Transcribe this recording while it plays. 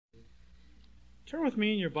Turn with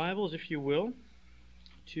me in your Bibles, if you will,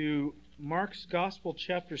 to Mark's Gospel,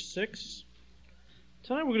 chapter 6.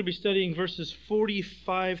 Tonight we're going to be studying verses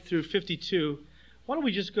 45 through 52. Why don't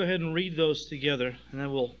we just go ahead and read those together, and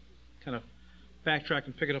then we'll kind of backtrack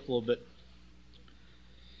and pick it up a little bit.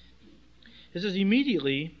 It says,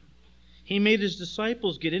 "Immediately he made his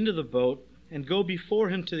disciples get into the boat and go before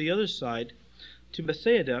him to the other side, to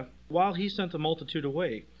Bethsaida, while he sent the multitude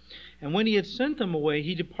away. And when he had sent them away,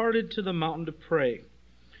 he departed to the mountain to pray.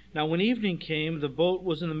 Now when evening came, the boat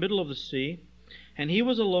was in the middle of the sea, and he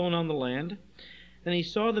was alone on the land. And he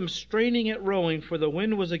saw them straining at rowing, for the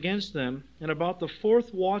wind was against them. And about the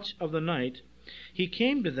fourth watch of the night, he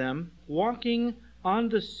came to them, walking on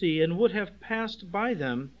the sea, and would have passed by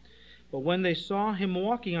them. But when they saw him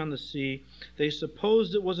walking on the sea, they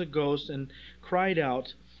supposed it was a ghost, and cried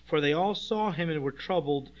out. For they all saw him and were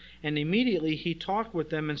troubled. And immediately he talked with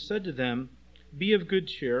them and said to them, Be of good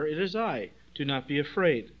cheer, it is I, do not be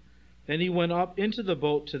afraid. Then he went up into the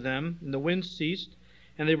boat to them, and the wind ceased,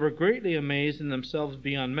 and they were greatly amazed in themselves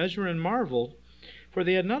beyond measure, and marveled, for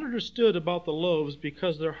they had not understood about the loaves,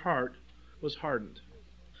 because their heart was hardened."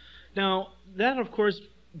 Now, that of course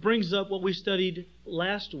brings up what we studied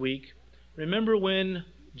last week. Remember when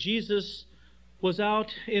Jesus was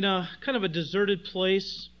out in a kind of a deserted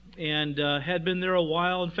place, and had been there a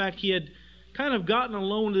while. In fact, he had kind of gotten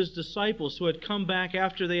alone with his disciples who had come back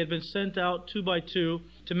after they had been sent out 2 by 2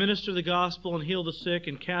 to minister the gospel and heal the sick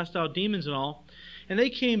and cast out demons and all. And they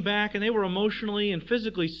came back and they were emotionally and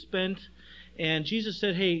physically spent. And Jesus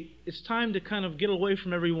said, hey, it's time to kind of get away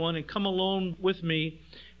from everyone and come alone with me.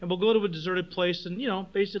 And we'll go to a deserted place and,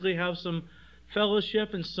 basically have some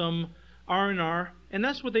fellowship and some R&R. And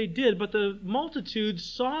that's what they did. But the multitude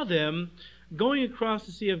saw them going across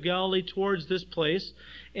the Sea of Galilee towards this place.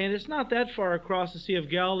 And it's not that far across the Sea of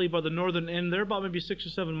Galilee by the northern end. They're about maybe 6 or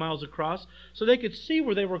 7 miles across. So they could see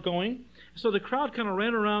where they were going. So the crowd kind of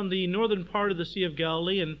ran around the northern part of the Sea of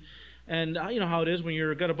Galilee. And you know how it is when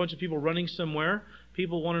you've got a bunch of people running somewhere.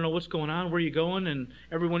 People want to know what's going on, where you going, and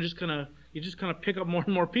everyone just kind of pick up more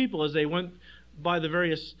and more people as they went by the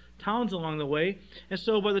various towns along the way. And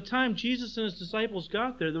so by the time Jesus and his disciples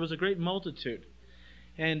got there, there was a great multitude.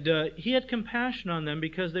 And he had compassion on them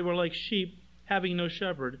because they were like sheep having no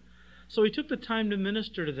shepherd. So he took the time to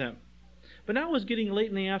minister to them. But now it was getting late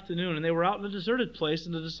in the afternoon, and they were out in a deserted place,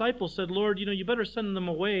 and the disciples said, Lord, you better send them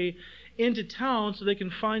away into town so they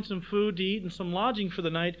can find some food to eat and some lodging for the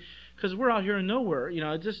night, because we're out here in nowhere.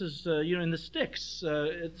 This is, in the sticks.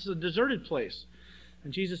 It's a deserted place.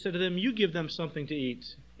 And Jesus said to them, you give them something to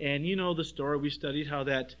eat. And you know the story. We studied how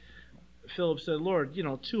that Philip said, Lord,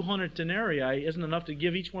 200 denarii isn't enough to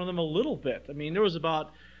give each one of them a little bit. I mean, there was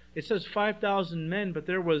it says 5,000 men, but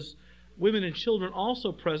there was women and children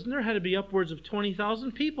also present. There had to be upwards of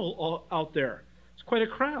 20,000 people out there. It's quite a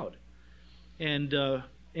crowd. And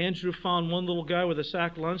Andrew found one little guy with a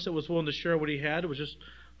sack lunch that was willing to share what he had. It was just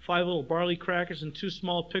 5 little barley crackers and 2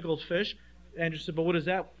 small pickled fish. Andrew said, but what is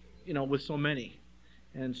that, with so many?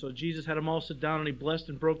 And so Jesus had them all sit down, and he blessed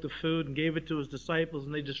and broke the food and gave it to his disciples,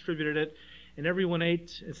 and they distributed it. And everyone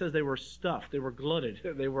ate. It says they were stuffed. They were glutted.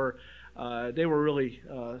 They were really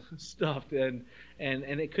stuffed, and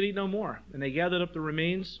they could eat no more. And they gathered up the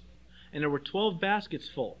remains, and there were 12 baskets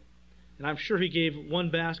full. And I'm sure he gave 1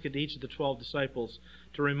 basket to each of the 12 disciples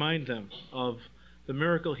to remind them of the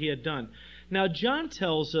miracle he had done. Now, John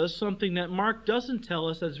tells us something that Mark doesn't tell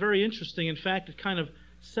us that's very interesting. In fact, it kind of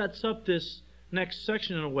sets up this next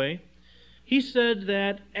section in a way. He said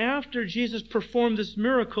that after Jesus performed this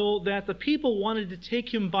miracle, that the people wanted to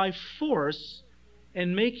take him by force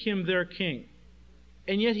and make him their king.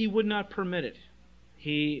 And yet he would not permit it.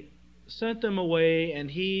 He sent them away, and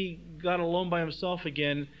he got alone by himself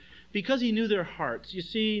again because he knew their hearts. You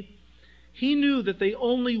see, he knew that they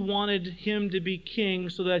only wanted him to be king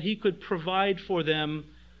so that he could provide for them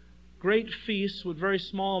great feasts with very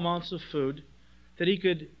small amounts of food, that he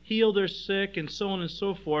could heal their sick and so on and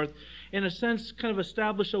so forth. In a sense, kind of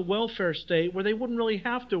establish a welfare state where they wouldn't really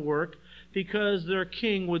have to work because their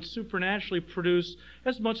king would supernaturally produce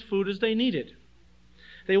as much food as they needed.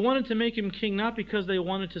 They wanted to make him king not because they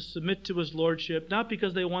wanted to submit to his lordship, not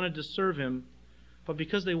because they wanted to serve him, but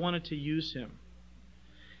because they wanted to use him.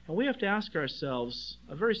 And we have to ask ourselves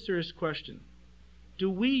a very serious question.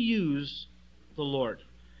 Do we use the Lord?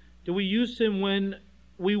 Do we use him when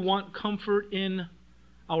we want comfort in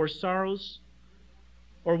our sorrows,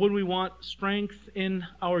 or when we want strength in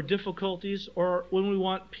our difficulties, or when we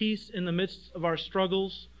want peace in the midst of our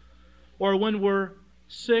struggles, or when we're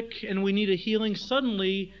sick and we need a healing?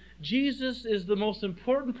 Suddenly, Jesus is the most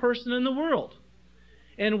important person in the world.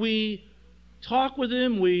 And we talk with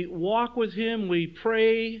Him, we walk with Him, we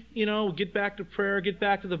pray, get back to prayer, get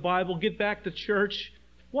back to the Bible, get back to church.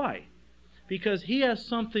 Why? Because He has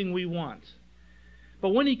something we want. But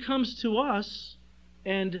when He comes to us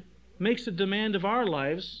and makes a demand of our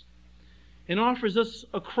lives and offers us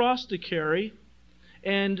a cross to carry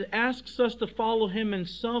and asks us to follow Him in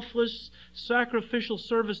selfless, sacrificial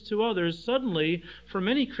service to others, suddenly, for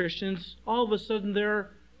many Christians, all of a sudden they're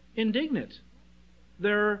indignant.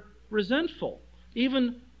 They're resentful,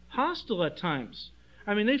 even hostile at times.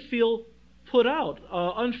 I mean, they feel put out,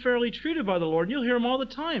 unfairly treated by the Lord. And you'll hear them all the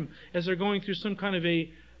time as they're going through some kind of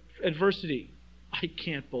adversity. I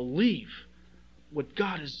can't believe what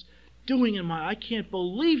God is doing in I can't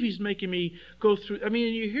believe He's making me go through. I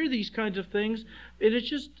mean, you hear these kinds of things, and it's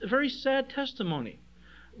just a very sad testimony.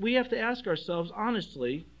 We have to ask ourselves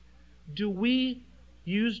honestly, do we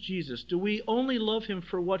use Jesus? Do we only love Him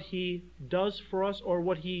for what He does for us or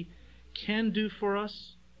what He can do for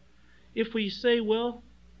us? If we say, well,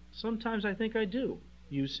 sometimes I think I do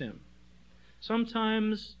use Him.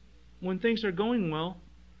 Sometimes when things are going well,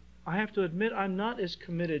 I have to admit I'm not as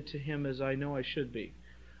committed to Him as I know I should be.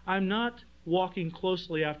 I'm not walking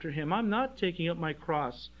closely after Him. I'm not taking up my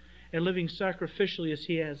cross and living sacrificially as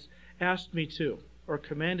He has asked me to or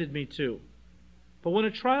commanded me to. But when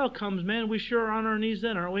a trial comes, man, we sure are on our knees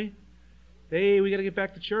then, aren't we? Hey, we got to get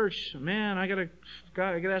back to church. Man, I got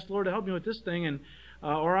to ask the Lord to help me with this thing, and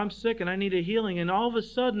or I'm sick and I need a healing. And all of a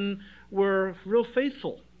sudden, we're real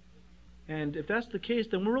faithful. And if that's the case,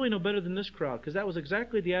 then we're really no better than this crowd, because that was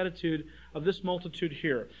exactly the attitude of this multitude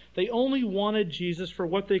here. They only wanted Jesus for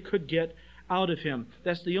what they could get out of Him.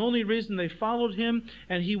 That's the only reason they followed Him,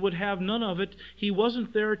 and He would have none of it. He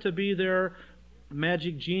wasn't there to be their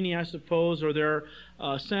magic genie, I suppose, or their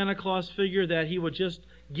Santa Claus figure that He would just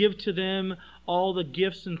give to them all the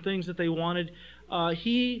gifts and things that they wanted.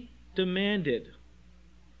 He demanded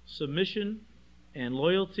submission and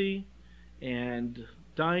loyalty and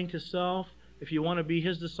dying to self if you want to be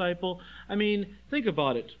His disciple. I mean, think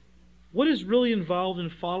about it. What is really involved in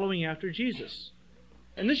following after Jesus?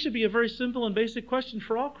 And this should be a very simple and basic question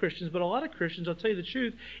for all Christians, but a lot of Christians, I'll tell you the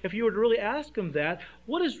truth, if you were to really ask them that,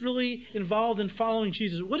 what is really involved in following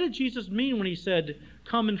Jesus? What did Jesus mean when He said,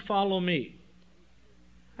 "Come and follow me"?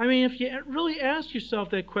 I mean, if you really ask yourself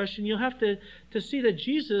that question, you'll have to see that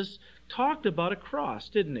Jesus talked about a cross,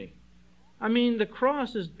 didn't He? I mean, the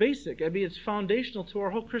cross is basic. I mean, it's foundational to our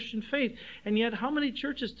whole Christian faith. And yet, how many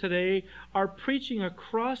churches today are preaching a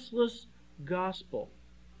crossless gospel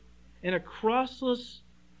and a crossless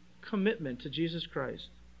commitment to Jesus Christ?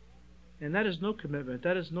 And that is no commitment.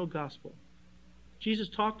 That is no gospel. Jesus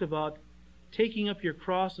talked about taking up your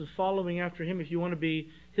cross and following after Him if you want to be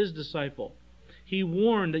His disciple. He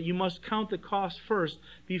warned that you must count the cost first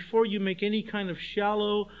before you make any kind of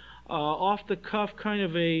shallow, off-the-cuff kind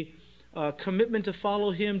of a commitment to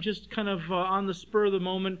follow Him, just kind of on the spur of the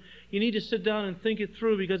moment. You need to sit down and think it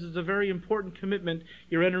through, because it's a very important commitment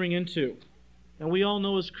you're entering into. And we all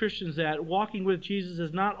know as Christians that walking with Jesus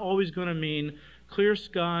is not always going to mean clear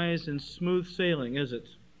skies and smooth sailing, is it?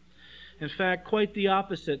 In fact, quite the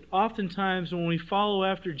opposite. Oftentimes when we follow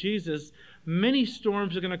after Jesus, many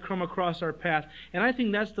storms are going to come across our path. And I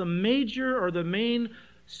think that's the major or the main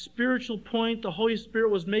spiritual point the Holy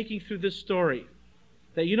Spirit was making through this story.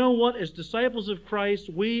 That, you know what, as disciples of Christ,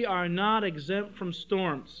 we are not exempt from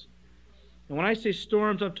storms. And when I say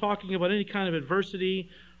storms, I'm talking about any kind of adversity,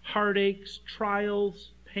 heartaches,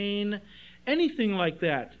 trials, pain, anything like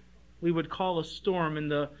that we would call a storm in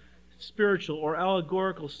the spiritual or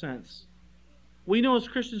allegorical sense. We know as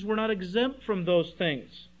Christians we're not exempt from those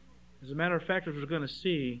things. As a matter of fact, as we're going to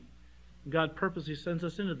see, God purposely sends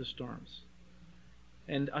us into the storms.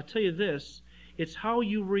 And I'll tell you this, it's how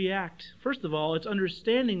you react. First of all, it's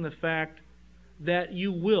understanding the fact that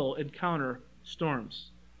you will encounter storms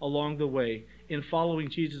along the way in following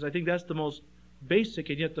Jesus. I think that's the most basic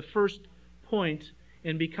and yet the first point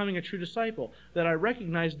in becoming a true disciple. That I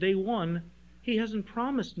recognize day one, He hasn't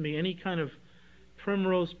promised me any kind of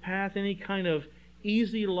primrose path, any kind of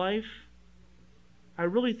easy life. I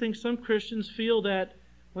really think some Christians feel that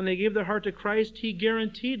when they gave their heart to Christ, He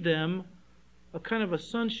guaranteed them a kind of a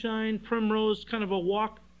sunshine, primrose, kind of a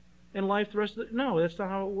walk in life the rest of the... No, that's not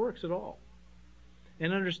how it works at all.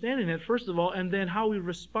 And understanding that, first of all, and then how we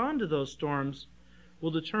respond to those storms will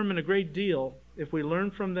determine a great deal if we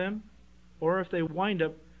learn from them or if they wind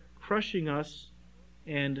up crushing us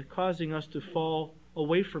and causing us to fall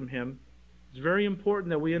away from Him. It's very important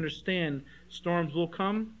that we understand storms will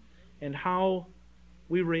come, and how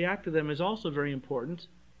we react to them is also very important,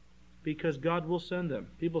 because God will send them.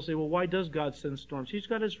 People say, well, why does God send storms? He's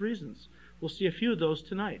got His reasons. We'll see a few of those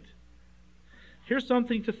tonight. Here's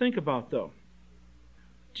something to think about, though.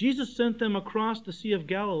 Jesus sent them across the Sea of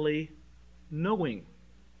Galilee knowing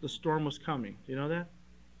the storm was coming. Do you know that?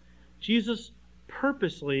 Jesus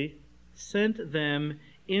purposely sent them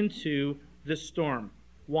into this storm.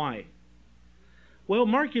 Why? Well,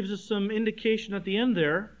 Mark gives us some indication at the end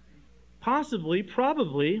there, possibly,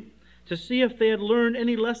 probably, to see if they had learned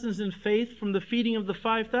any lessons in faith from the feeding of the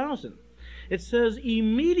 5,000. It says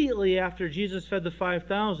immediately after Jesus fed the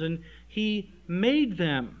 5,000, He made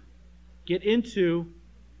them get into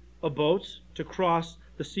a boat to cross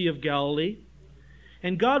the Sea of Galilee.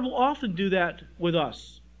 And God will often do that with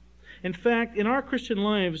us. In fact, in our Christian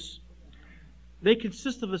lives, they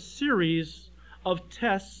consist of a series of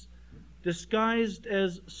tests disguised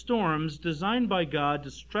as storms designed by God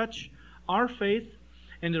to stretch our faith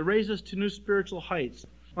and to raise us to new spiritual heights.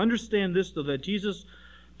 Understand this, though, that Jesus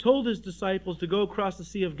told His disciples to go across the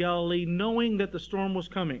Sea of Galilee knowing that the storm was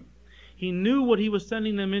coming. He knew what He was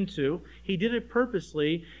sending them into. He did it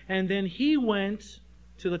purposely, and then He went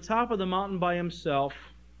to the top of the mountain by Himself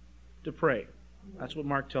to pray. That's what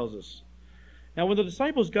Mark tells us. Now, when the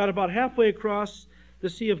disciples got about halfway across the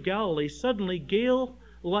Sea of Galilee, suddenly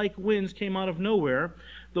gale-like winds came out of nowhere.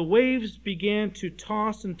 The waves began to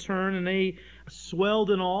toss and turn, and they swelled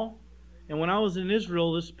and all. And when I was in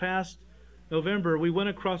Israel this past November, we went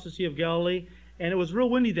across the Sea of Galilee, and it was real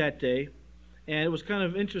windy that day. And it was kind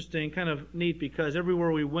of interesting, kind of neat, because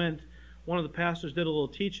everywhere we went, one of the pastors did a little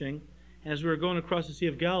teaching. And as we were going across the Sea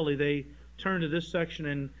of Galilee, they turned to this section,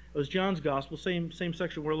 and it was John's Gospel, same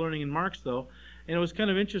section we're learning in Mark's, though. And it was kind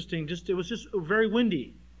of interesting. It was just very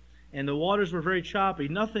windy, and the waters were very choppy.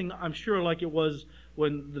 Nothing, I'm sure, like it was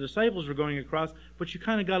when the disciples were going across, but you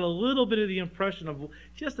kind of got a little bit of the impression of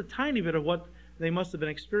just a tiny bit of what they must have been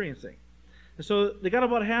experiencing. And so they got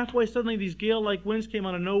about halfway. Suddenly these gale-like winds came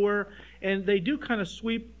out of nowhere, and they do kind of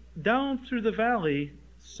sweep down through the valley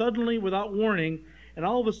suddenly without warning. And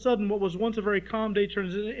all of a sudden, what was once a very calm day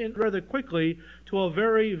turns in rather quickly to a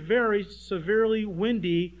very, very severely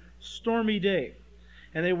windy, stormy day.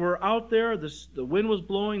 And they were out there, the wind was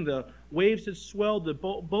blowing, the waves had swelled, the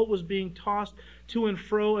boat was being tossed to and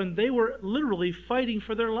fro, and they were literally fighting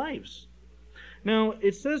for their lives. Now,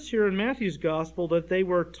 it says here in Matthew's Gospel that they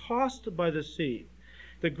were tossed by the sea.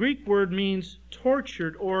 The Greek word means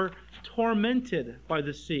tortured or tormented by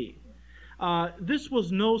the sea. This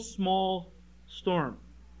was no small storm.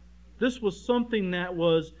 This was something that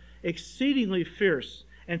was exceedingly fierce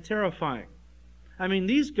and terrifying. I mean,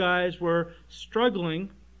 these guys were struggling,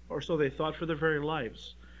 or so they thought, for their very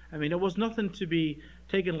lives. I mean, it was nothing to be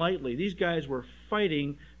taken lightly. These guys were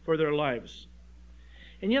fighting for their lives.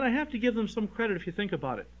 And yet I have to give them some credit if you think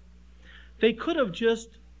about it. They could have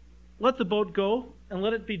just let the boat go and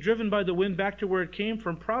let it be driven by the wind back to where it came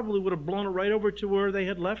from. Probably would have blown it right over to where they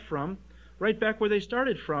had left from, right back where they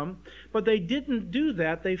started from. But they didn't do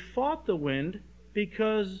that. They fought the wind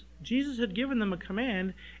because Jesus had given them a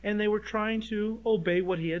command, and they were trying to obey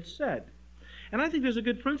what He had said. And I think there's a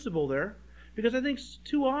good principle there, because I think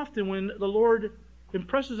too often when the Lord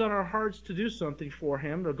impresses on our hearts to do something for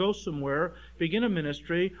Him, or go somewhere, begin a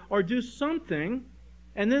ministry, or do something,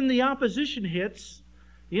 and then the opposition hits,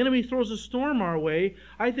 the enemy throws a storm our way,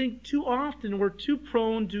 I think too often we're too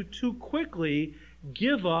prone to too quickly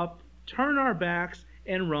give up, turn our backs,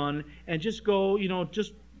 and run, and just go,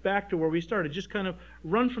 just back to where we started. Just kind of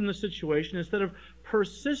run from the situation instead of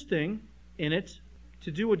persisting in it to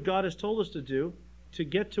do what God has told us to do, to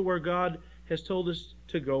get to where God has told us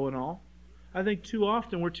to go and all. I think too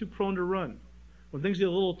often we're too prone to run. When things get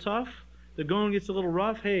a little tough, the going gets a little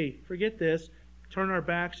rough, hey, forget this, turn our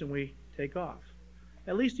backs and we take off.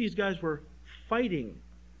 At least these guys were fighting,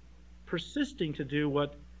 persisting to do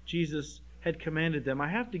what Jesus had commanded them. I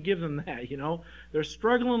have to give them that, They're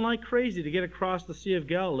struggling like crazy to get across the Sea of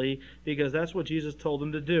Galilee because that's what Jesus told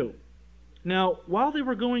them to do. Now, while they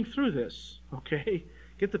were going through this, okay,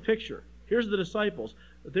 get the picture. Here's the disciples.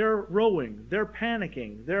 They're rowing, they're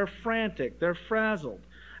panicking, they're frantic, they're frazzled.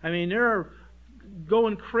 I mean, they're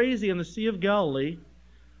going crazy on the Sea of Galilee.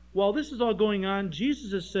 While this is all going on,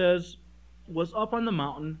 Jesus, it says, was up on the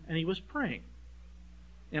mountain and He was praying.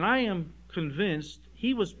 And I am convinced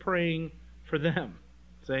He was praying for them.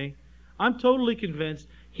 See? I'm totally convinced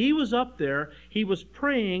He was up there, He was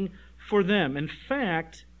praying for them. In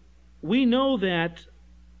fact, we know that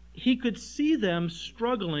He could see them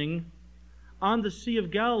struggling on the Sea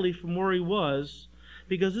of Galilee from where He was,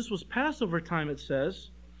 because this was Passover time, it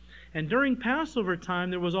says. And during Passover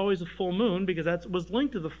time, there was always a full moon, because that was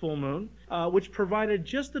linked to the full moon, which provided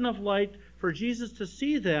just enough light for Jesus to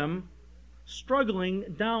see them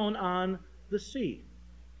struggling down on the sea.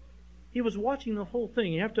 He was watching the whole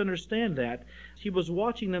thing. You have to understand that. He was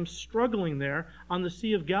watching them struggling there on the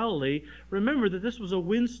Sea of Galilee. Remember that this was a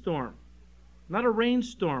windstorm, not a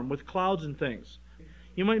rainstorm with clouds and things.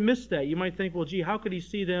 You might miss that. You might think, well, gee, how could he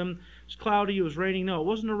see them? It's cloudy, it was raining. No, it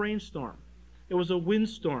wasn't a rainstorm. It was a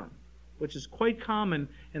windstorm, which is quite common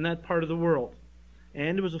in that part of the world.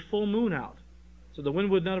 And it was a full moon out. So the wind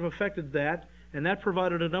would not have affected that, and that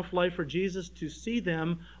provided enough light for Jesus to see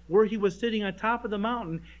them where he was sitting on top of the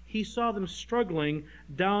mountain. He saw them struggling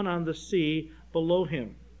down on the sea below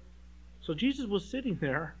him. So Jesus was sitting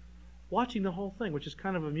there watching the whole thing, which is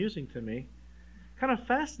kind of amusing to me, kind of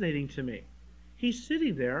fascinating to me. He's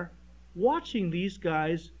sitting there watching these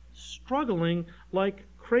guys struggling like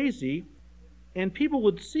crazy, and people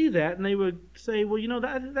would see that and they would say, well,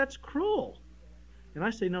 that's cruel. And I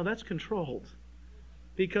say, no, that's controlled.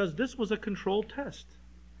 Because this was a controlled test,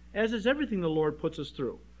 as is everything the Lord puts us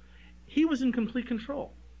through. He was in complete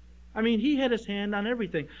control. I mean, he had his hand on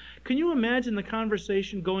everything. Can you imagine the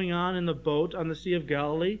conversation going on in the boat on the Sea of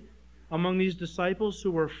Galilee among these disciples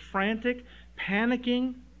who were frantic,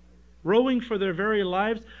 panicking, rowing for their very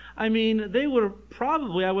lives? I mean, they would have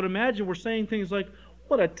probably, I would imagine, were saying things like,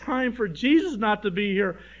 what a time for Jesus not to be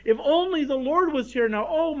here. If only the Lord was here now.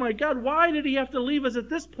 Oh my God, why did he have to leave us at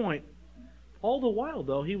this point? All the while,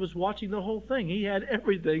 though, he was watching the whole thing. He had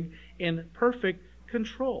everything in perfect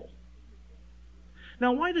control.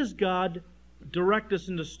 Now, why does God direct us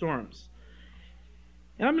into storms?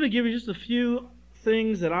 And I'm going to give you just a few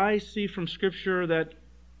things that I see from Scripture that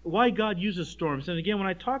why God uses storms. And again, when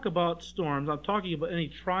I talk about storms, I'm talking about any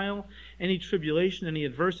trial, any tribulation, any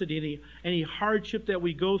adversity, any hardship that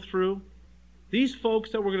we go through. These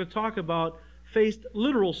folks that we're going to talk about faced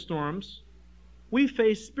literal storms. We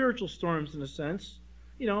face spiritual storms in a sense.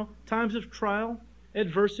 Times of trial,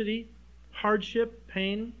 adversity, hardship,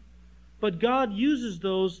 pain. But God uses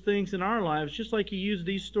those things in our lives just like he used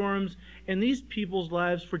these storms in these people's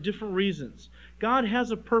lives for different reasons. God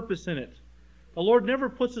has a purpose in it. The Lord never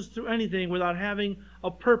puts us through anything without having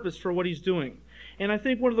a purpose for what he's doing. And I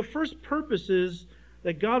think one of the first purposes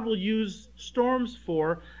that God will use storms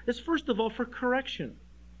for is, first of all, for correction.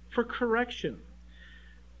 For correction.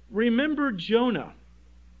 Remember Jonah,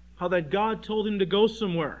 how that God told him to go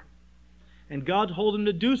somewhere. And God told him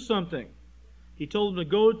to do something. He told him to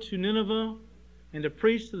go to Nineveh and to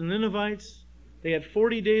preach to the Ninevites. They had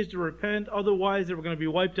 40 days to repent, otherwise they were going to be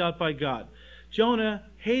wiped out by God. Jonah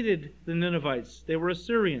hated the Ninevites. They were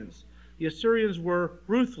Assyrians. The Assyrians were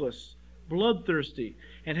ruthless, bloodthirsty,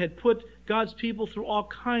 and had put God's people through all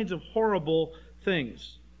kinds of horrible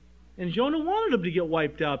things. And Jonah wanted them to get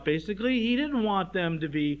wiped out, basically. He didn't want them to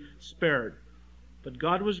be spared. But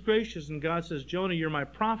God was gracious, and God says, Jonah, you're my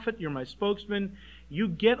prophet, you're my spokesman. You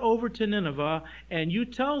get over to Nineveh, and you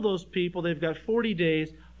tell those people they've got 40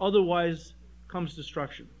 days, otherwise comes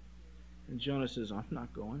destruction. And Jonah says, I'm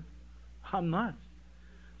not going. I'm not.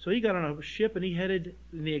 So he got on a ship, and he headed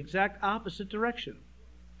in the exact opposite direction.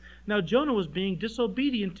 Now, Jonah was being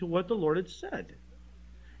disobedient to what the Lord had said.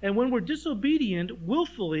 And when we're disobedient,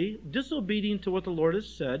 willfully disobedient to what the Lord has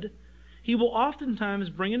said, he will oftentimes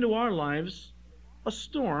bring into our lives a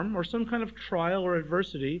storm or some kind of trial or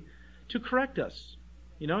adversity to correct us,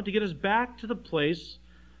 to get us back to the place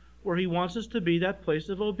where he wants us to be, that place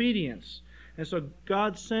of obedience. And so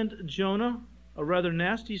God sent Jonah a rather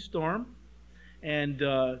nasty storm, and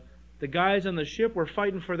the guys on the ship were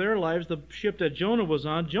fighting for their lives, the ship that Jonah was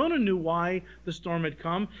on. Jonah knew why the storm had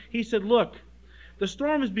come. He said, look, the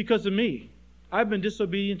storm is because of me. I've been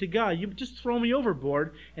disobedient to God. You just throw me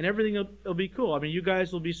overboard and everything will be cool. I mean, you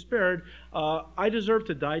guys will be spared. I deserve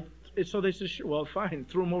to die. So they said, sure, well, fine,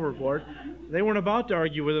 threw him overboard. They weren't about to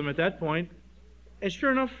argue with him at that point. And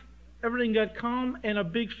sure enough, everything got calm, and a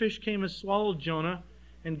big fish came and swallowed Jonah,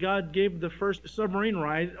 and God gave the first submarine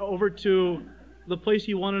ride over to the place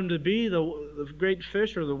he wanted him to be, the great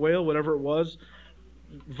fish or the whale, whatever it was,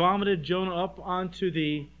 vomited Jonah up onto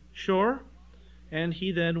the shore, and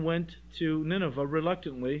he then went to Nineveh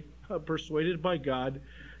reluctantly, persuaded by God,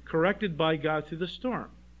 corrected by God through the storm.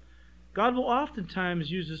 God will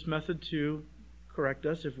oftentimes use this method to correct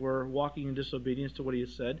us if we're walking in disobedience to what he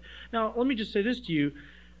has said. Now, let me just say this to you.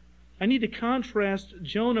 I need to contrast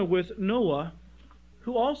Jonah with Noah,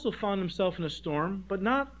 who also found himself in a storm, but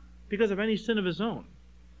not because of any sin of his own.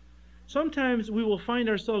 Sometimes we will find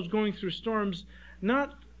ourselves going through storms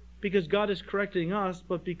not because God is correcting us,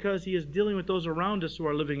 but because he is dealing with those around us who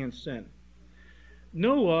are living in sin.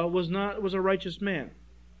 Noah was a righteous man.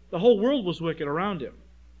 The whole world was wicked around him.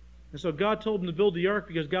 And so God told him to build the ark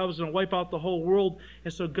because God was going to wipe out the whole world.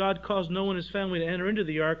 And so God caused Noah and his family to enter into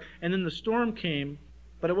the ark. And then the storm came,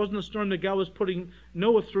 But it wasn't a storm that God was putting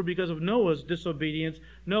Noah through because of Noah's disobedience.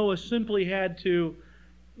 Noah simply had to,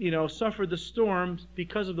 suffer the storm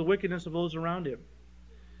because of the wickedness of those around him.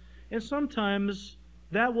 And sometimes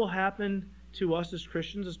that will happen to us as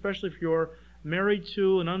Christians, especially if you're married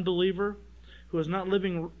to an unbeliever who is not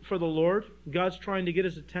living for the Lord. God's trying to get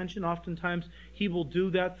his attention. Oftentimes, he will do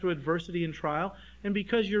that through adversity and trial. And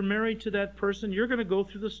because you're married to that person, you're going to go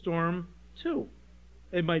through the storm too.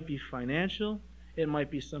 It might be financial. It might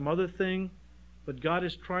be some other thing. But God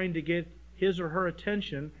is trying to get his or her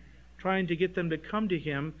attention, trying to get them to come to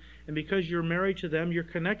him. And because you're married to them, you're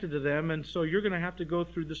connected to them. And so you're going to have to go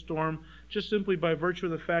through the storm just simply by virtue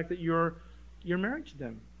of the fact that you're married to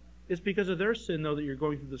them. It's because of their sin, though, that you're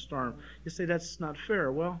going through the storm. You say, that's not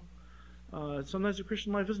fair. Well, sometimes the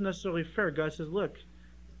Christian life isn't necessarily fair. God says, look,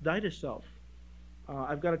 die to self.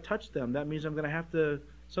 I've got to touch them. That means I'm going to have to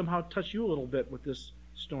somehow touch you a little bit with this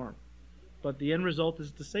storm. But the end result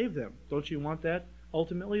is to save them. Don't you want that?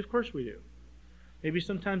 Ultimately, of course we do. Maybe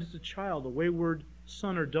sometimes it's a child, a wayward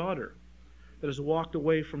son or daughter that has walked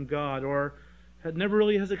away from God or never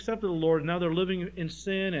really has accepted the Lord. Now they're living in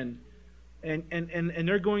sin and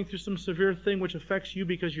they're going through some severe thing which affects you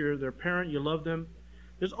because you're their parent, you love them.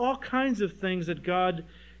 There's all kinds of things that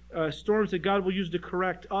storms that God will use to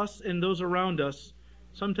correct us and those around us.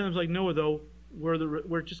 Sometimes, like Noah, though,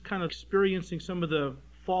 we're just kind of experiencing some of the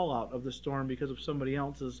fallout of the storm because of somebody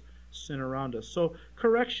else's sin around us. So,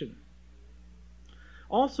 correction.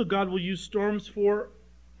 Also, God will use storms for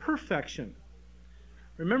perfection.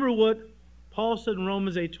 Remember what Paul said in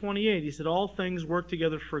Romans 8:28. He said, all things work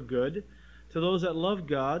together for good to those that love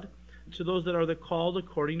God, to those that are the called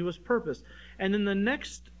according to his purpose. And then the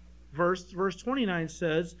next verse 29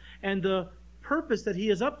 says, and the purpose that he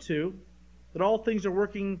is up to, that all things are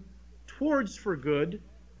working towards for good,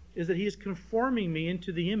 is that he is conforming me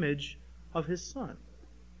into the image of his Son.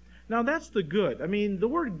 Now that's the good. I mean, the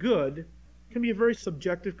word good can be a very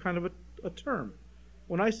subjective kind of a term.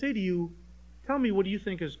 When I say to you, tell me what do you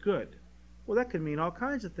think is good? Well, that could mean all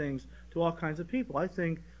kinds of things to all kinds of people. I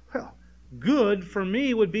think, well, good for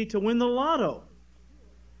me would be to win the lotto.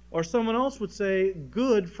 Or someone else would say,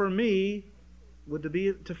 good for me would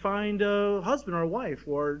be to find a husband or a wife,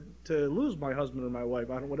 or to lose my husband or my wife,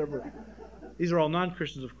 whatever. These are all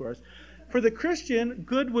non-Christians, of course. For the Christian,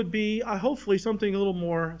 good would be hopefully something a little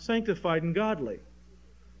more sanctified and godly.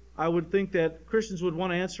 I would think that Christians would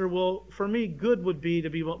want to answer, well, for me, good would be to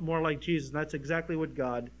be more like Jesus. And that's exactly what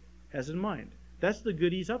God has in mind. That's the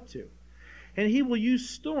good he's up to. And he will use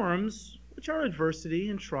storms, which are adversity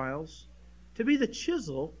and trials, to be the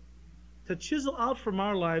chisel, to chisel out from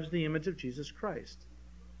our lives the image of Jesus Christ.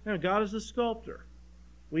 Now, God is the sculptor.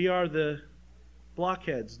 We are the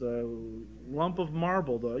blockheads, the lump of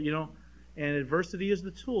marble, and adversity is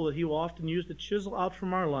the tool that he will often use to chisel out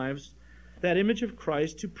from our lives that image of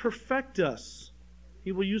Christ to perfect us.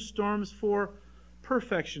 He will use storms for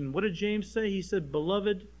perfection. What did James say? He said,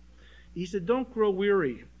 beloved, don't grow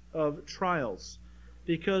weary of trials,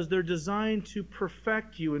 because they're designed to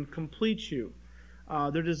perfect you and complete you.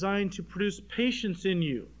 They're designed to produce patience in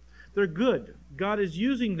you. They're good. God is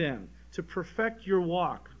using them to perfect your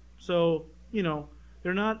walk. So,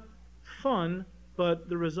 they're not fun, but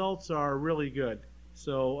the results are really good.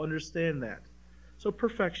 So understand that. So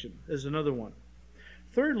perfection is another one.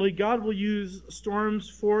 Thirdly, God will use storms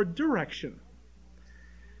for direction.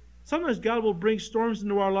 Sometimes God will bring storms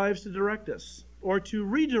into our lives to direct us, or to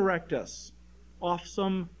redirect us off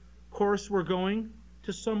some course we're going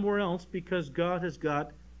to somewhere else, because God has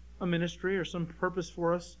got a ministry or some purpose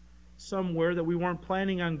for us somewhere that we weren't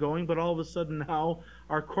planning on going, but all of a sudden now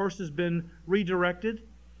our course has been redirected.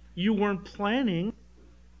 You weren't planning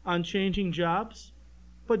on changing jobs,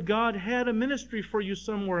 but God had a ministry for you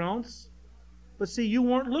somewhere else. But see, you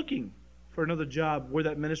weren't looking for another job where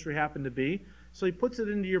that ministry happened to be. So he puts it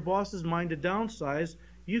into your boss's mind to downsize.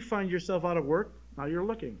 You find yourself out of work. Now you're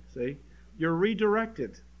looking. See? You're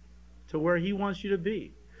redirected to where he wants you to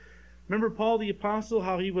be. Remember Paul the Apostle,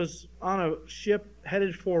 how he was on a ship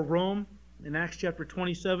headed for Rome in Acts chapter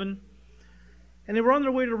 27? And they were on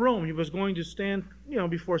their way to Rome. He was going to stand,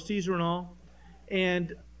 before Caesar and all.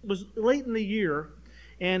 And it was late in the year,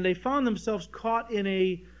 and they found themselves caught in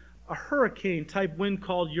a hurricane-type wind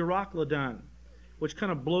called Euroclydon, which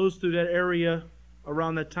kind of blows through that area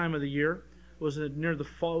around that time of the year. It was near the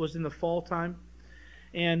fall. It was in the fall time,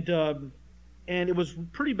 and it was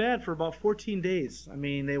pretty bad for about 14 days. I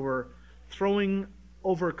mean, they were throwing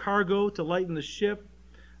over cargo to lighten the ship.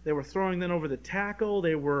 They were throwing then over the tackle.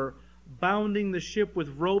 They were bounding the ship with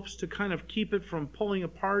ropes to kind of keep it from pulling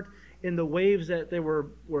apart in the waves that they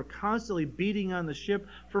were constantly beating on the ship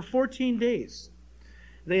for 14 days.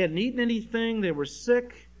 They hadn't eaten anything. They were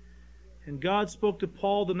sick. And God spoke to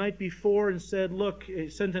Paul the night before and said, look, he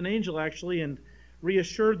sent an angel actually and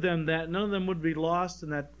reassured them that none of them would be lost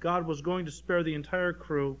and that God was going to spare the entire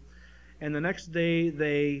crew. And the next day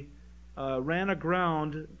they ran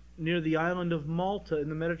aground near the island of Malta in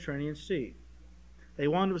the Mediterranean Sea. They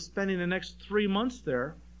wound up spending the next 3 months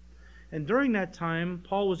there. And during that time,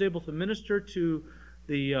 Paul was able to minister to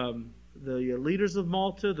the leaders of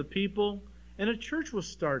Malta, the people, and a church was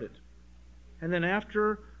started. And then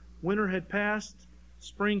after winter had passed,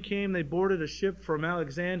 spring came, they boarded a ship from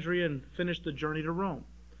Alexandria and finished the journey to Rome.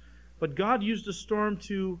 But God used a storm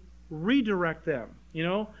to redirect them,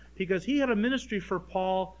 because he had a ministry for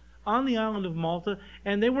Paul on the island of Malta,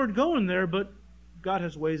 and they weren't going there, but God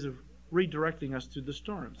has ways of redirecting us through the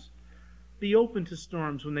storms. Be open to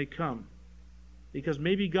storms when they come, because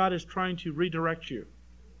maybe God is trying to redirect you.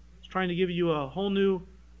 He's trying to give you a whole new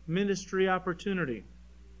ministry opportunity.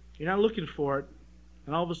 You're not looking for it,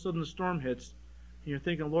 and all of a sudden the storm hits, and you're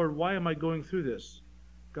thinking, Lord, why am I going through this?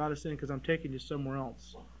 God is saying, because I'm taking you somewhere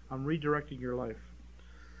else. I'm redirecting your life.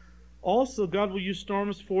 Also, God will use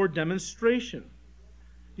storms for demonstration.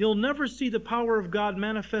 You'll never see the power of God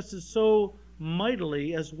manifested so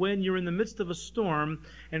mightily as when you're in the midst of a storm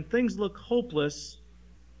and things look hopeless,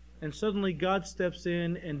 and suddenly God steps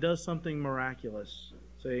in and does something miraculous.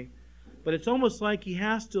 See? But it's almost like he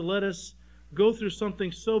has to let us go through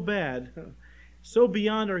something so bad, so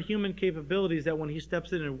beyond our human capabilities, that when he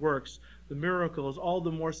steps in and works, the miracle is all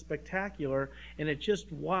the more spectacular, and it just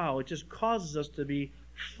causes us to be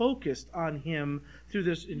focused on him through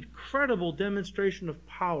this incredible demonstration of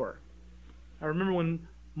power. I remember when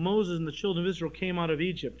Moses and the children of Israel came out of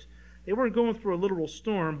Egypt. They weren't going through a literal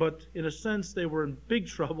storm, but in a sense they were in big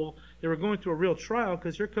trouble. They were going through a real trial,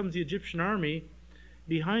 because here comes the Egyptian army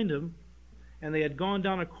behind them, and they had gone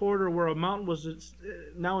down a corridor where a mountain was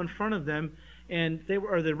now in front of them, and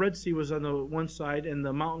the Red Sea was on the one side, and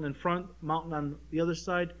the mountain in front, mountain on the other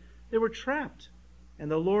side. They were trapped, and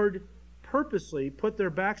the Lord purposely put their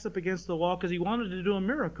backs up against the wall because he wanted to do a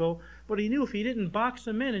miracle, but he knew if he didn't box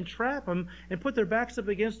them in and trap them and put their backs up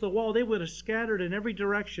against the wall, they would have scattered in every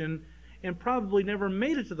direction and probably never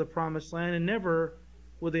made it to the promised land, and never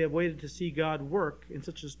would they have waited to see God work in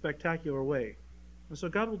such a spectacular way. And so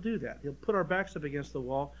God will do that. He'll put our backs up against the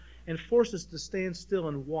wall and force us to stand still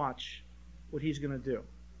and watch what he's going to do.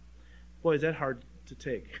 Boy, is that hard to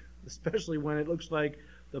take, especially when it looks like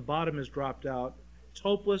the bottom has dropped out. It's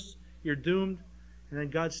hopeless. You're doomed, and then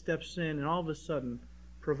God steps in and all of a sudden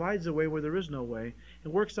provides a way where there is no way,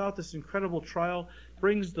 and works out this incredible trial,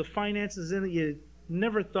 brings the finances in that you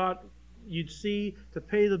never thought you'd see to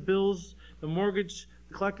pay the bills. The mortgage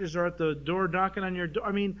collectors are at the door knocking on your door.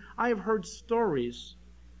 I mean, I have heard stories.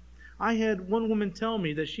 I had one woman tell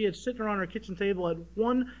me that she had sitting around her kitchen table at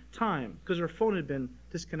one time, because her phone had been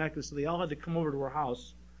disconnected, so they all had to come over to her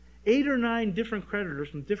house. 8 or 9 different creditors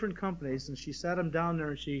from different companies, and she sat them down there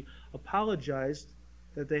and she apologized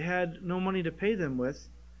that they had no money to pay them with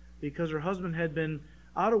because her husband had been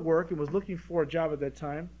out of work and was looking for a job at that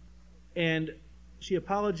time. And she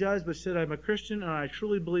apologized, but said, I'm a Christian and I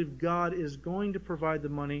truly believe God is going to provide the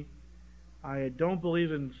money. I don't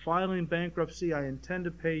believe in filing bankruptcy. I intend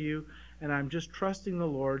to pay you, and I'm just trusting the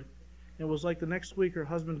Lord. And it was like the next week her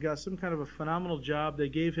husband got some kind of a phenomenal job. They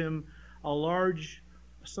gave him a large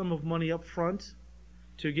sum of money up front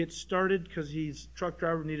to get started because he's a truck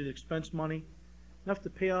driver, needed expense money, enough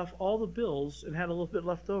to pay off all the bills, and had a little bit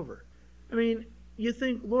left over. I mean, you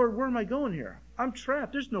think, Lord, where am I going here? I'm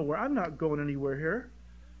trapped. There's nowhere. I'm not going anywhere here.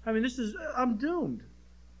 I mean, I'm doomed.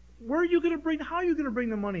 How are you going to bring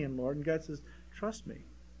the money in, Lord? And God says, trust me.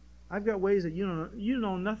 I've got ways that you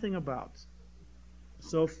know nothing about.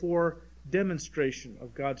 So for demonstration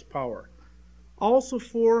of God's power. Also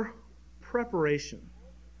for preparation.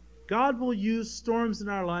 God will use storms in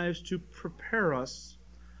our lives to prepare us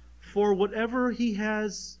for whatever he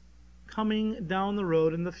has coming down the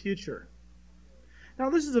road in the future. Now,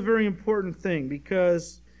 this is a very important thing,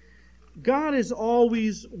 because God is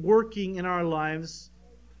always working in our lives,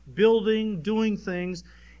 building, doing things,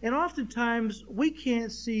 and oftentimes we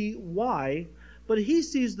can't see why, but he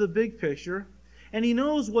sees the big picture, and he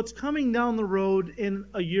knows what's coming down the road in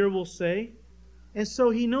a year, we'll say. And so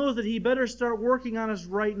he knows that he better start working on us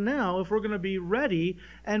right now if we're going to be ready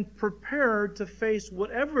and prepared to face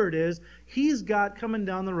whatever it is he's got coming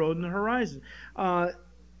down the road in the horizon.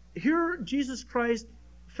 Here, Jesus Christ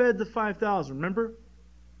fed the 5,000, remember?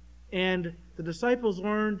 And the disciples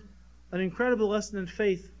learned an incredible lesson in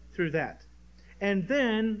faith through that. And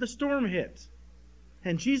then the storm hit.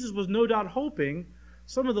 And Jesus was no doubt hoping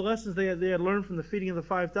some of the lessons they had learned from the feeding of the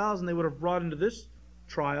 5,000 they would have brought into this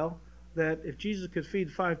trial that if Jesus could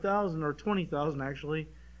feed 5,000 or 20,000 actually,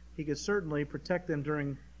 he could certainly protect them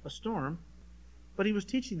during a storm. But he was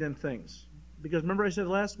teaching them things. Because remember I said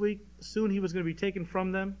last week, soon he was going to be taken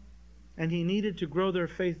from them, and he needed to grow their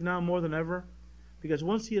faith now more than ever. Because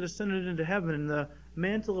once he had ascended into heaven and the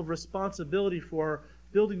mantle of responsibility for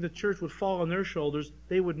building the church would fall on their shoulders,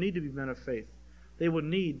 they would need to be men of faith. They would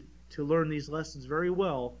need to learn these lessons very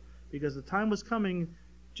well, because the time was coming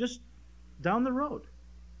just down the road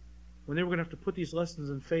when they were going to have to put these lessons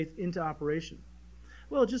in faith into operation.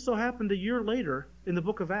 Well, it just so happened a year later in the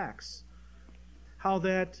book of Acts, how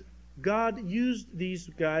that God used these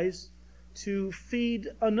guys to feed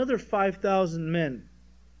another 5,000 men.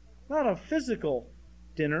 Not a physical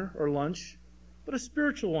dinner or lunch, but a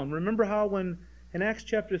spiritual one. Remember how when in Acts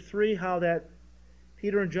chapter 3, how that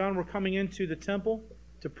Peter and John were coming into the temple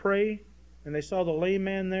to pray, and they saw the lame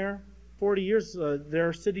man there, 40 years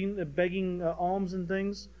there sitting begging alms and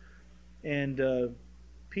things. And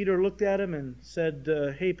Peter looked at him and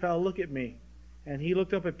said, hey pal, look at me. And he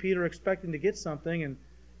looked up at Peter expecting to get something, and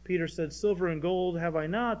Peter said, silver and gold have I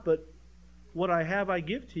not, but what I have I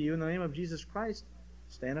give to you in the name of Jesus Christ.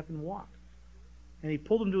 Stand up and walk. And he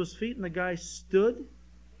pulled him to his feet, and the guy stood, and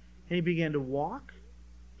he began to walk.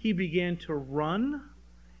 He began to run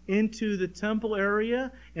into the temple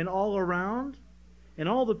area and all around. And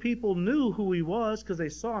all the people knew who he was because they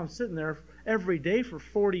saw him sitting there every day for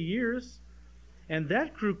 40 years. And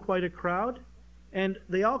that grew quite a crowd. And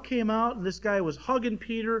they all came out, and this guy was hugging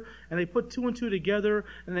Peter, and they put two and two together,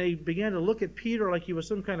 and they began to look at Peter like he was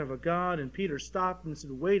some kind of a god. And Peter stopped and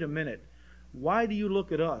said, wait a minute. Why do you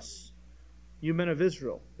look at us, you men of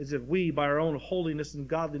Israel, as if we, by our own holiness and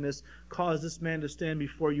godliness, caused this man to stand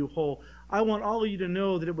before you whole? I want all of you to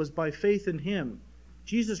know that it was by faith in him,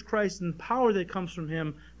 Jesus Christ, and power that comes from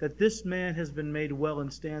him, that this man has been made well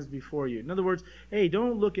and stands before you. In other words, hey,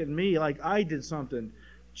 don't look at me like I did something.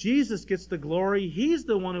 Jesus gets the glory. He's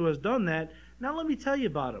the one who has done that. Now let me tell you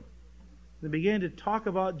about him. They began to talk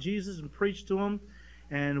about Jesus and preach to him,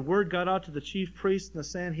 and word got out to the chief priests and the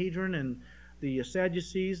Sanhedrin and the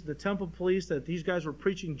Sadducees, the temple police, that these guys were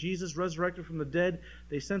preaching Jesus resurrected from the dead.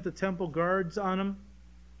 They sent the temple guards on him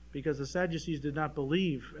because the Sadducees did not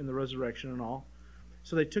believe in the resurrection and all.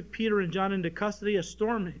 So they took Peter and John into custody. A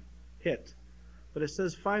storm hit. But it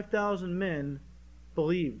says 5,000 men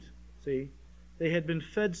believed. See? They had been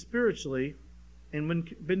fed spiritually and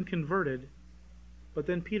been converted. But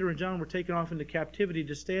then Peter and John were taken off into captivity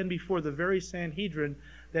to stand before the very Sanhedrin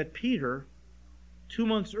that Peter, 2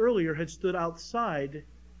 months earlier, had stood outside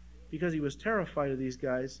because he was terrified of these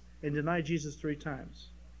guys and denied Jesus 3 times.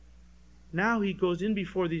 Now he goes in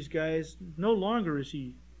before these guys. No longer is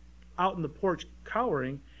he out in the porch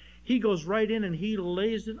cowering. He goes right in and he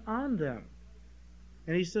lays it on them.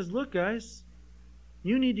 And he says, look guys,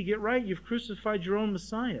 you need to get right. You've crucified your own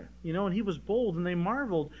Messiah. And he was bold, and they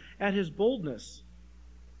marveled at his boldness.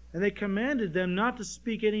 And they commanded them not to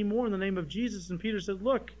speak any more in the name of Jesus. And Peter said,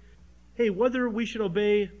 look, hey, whether we should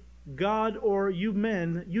obey God or you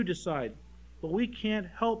men, you decide. But we can't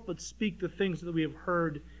help but speak the things that we have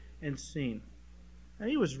heard and seen. And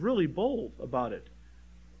he was really bold about it.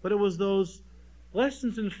 But it was those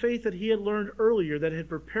lessons in faith that he had learned earlier that had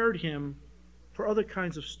prepared him for other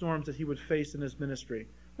kinds of storms that he would face in his ministry.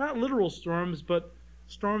 Not literal storms, but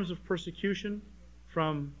storms of persecution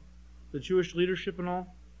from the Jewish leadership and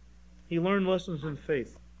all. He learned lessons in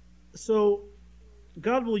faith. So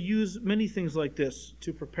God will use many things like this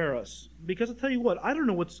to prepare us. Because I'll tell you what, I don't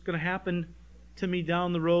know what's going to happen to me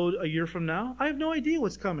down the road a year from now. I have no idea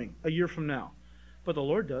what's coming a year from now. But the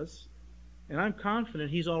Lord does. And I'm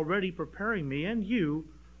confident He's already preparing me and you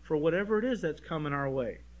for whatever it is that's coming our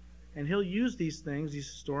way. And He'll use these things, these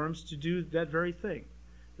storms, to do that very thing.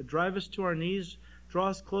 To drive us to our knees, draw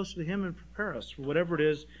us closer to Him, and prepare us for whatever it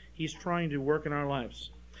is He's trying to work in our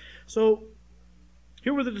lives. So,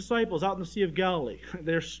 here were the disciples out in the Sea of Galilee.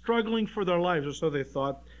 They're struggling for their lives, or so they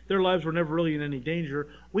thought. Their lives were never really in any danger.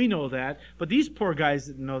 We know that. But these poor guys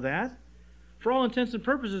didn't know that. For all intents and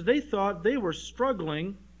purposes, they thought they were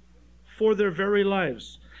struggling for their very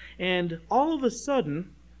lives. And all of a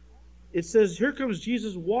sudden, it says, here comes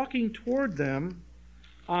Jesus walking toward them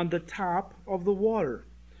on the top of the water.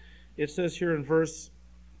 It says here in verse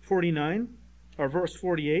 49, or verse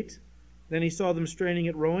 48, then he saw them straining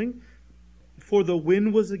at rowing, for the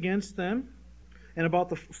wind was against them. And about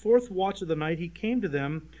the 4th watch of the night, he came to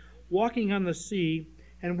them, walking on the sea,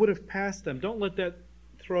 and would have passed them. Don't let that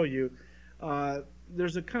throw you.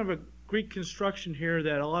 There's a kind of a Greek construction here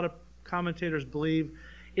that a lot of commentators believe.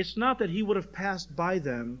 It's not that he would have passed by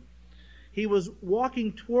them. He was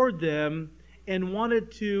walking toward them, and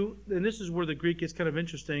wanted to, and this is where the Greek is kind of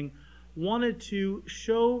interesting, wanted to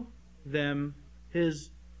show them his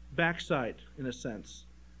backside, in a sense.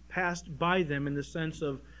 Passed by them in the sense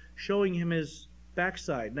of showing him his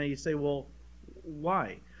backside. Now you say, well,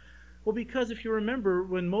 why? Well, because if you remember,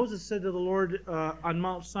 when Moses said to the Lord on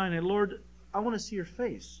Mount Sinai, Lord, I want to see your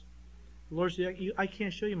face. The Lord said, I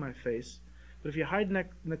can't show you my face, but if you hide in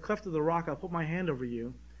the cleft of the rock, I'll put my hand over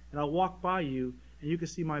you, and I'll walk by you, and you can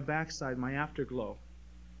see my backside, my afterglow,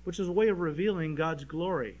 which is a way of revealing God's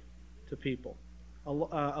glory to people.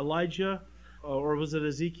 Elijah, or was it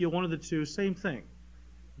Ezekiel, one of the two, same thing.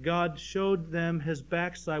 God showed them his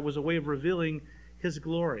backside was a way of revealing his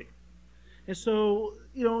glory. And so,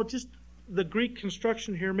 just the Greek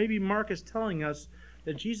construction here, maybe Mark is telling us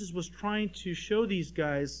that Jesus was trying to show these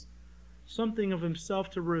guys something of himself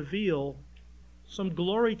to reveal some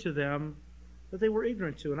glory to them that they were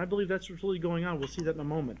ignorant to. And I believe that's what's really going on. We'll see that in a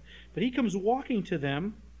moment. But he comes walking to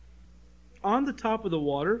them on the top of the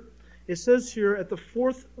water. It says here at the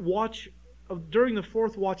during the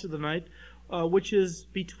fourth watch of the night, which is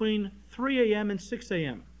between 3 a.m. and 6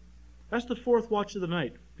 a.m. That's the fourth watch of the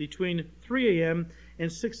night, between 3 a.m.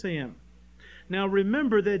 and 6 a.m. Now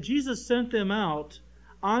remember that Jesus sent them out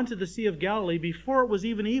onto the Sea of Galilee before it was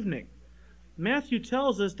even evening. Matthew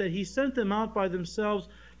tells us that he sent them out by themselves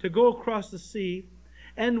to go across the sea,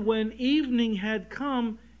 and when evening had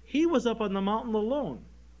come, he was up on the mountain alone.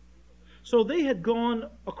 So they had gone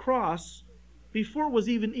across before it was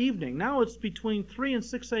even evening. Now it's between 3 and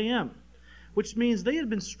 6 a.m., which means they had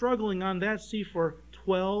been struggling on that sea for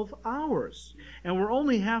 12 hours. And were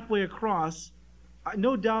only halfway across.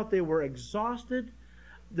 No doubt they were exhausted.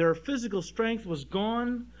 Their physical strength was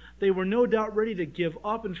gone. They were no doubt ready to give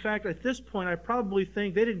up. In fact, at this point, I probably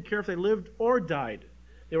think they didn't care if they lived or died.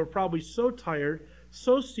 They were probably so tired,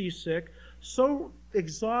 so seasick, so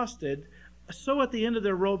exhausted, so at the end of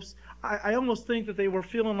their ropes, I almost think that they were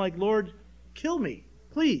feeling like, Lord, kill me,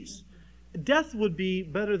 please. Death would be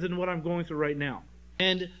better than what I'm going through right now.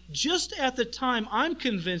 And just at the time, I'm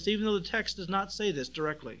convinced, even though the text does not say this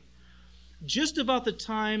directly, just about the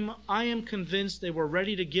time I am convinced they were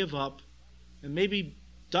ready to give up and maybe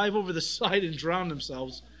dive over the side and drown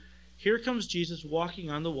themselves, here comes Jesus walking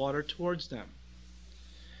on the water towards them.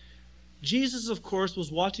 Jesus, of course,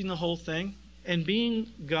 was watching the whole thing, and being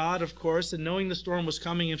God, of course, and knowing the storm was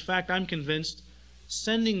coming, in fact, I'm convinced,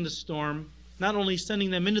 sending the storm, not only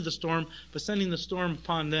sending them into the storm, but sending the storm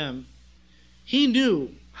upon them, he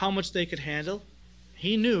knew how much they could handle.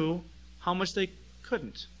 He knew how much they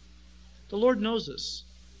couldn't. The Lord knows this.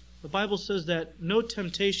 The Bible says that no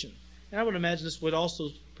temptation, and I would imagine this would also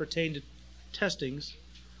pertain to testings,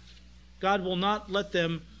 God will not let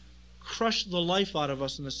them crush the life out of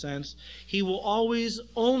us in a sense. He will always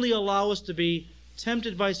only allow us to be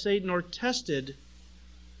tempted by Satan or tested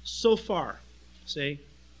so far. See?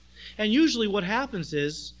 And usually what happens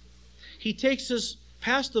is he takes us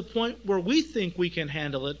past the point where we think we can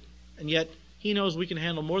handle it, and yet he knows we can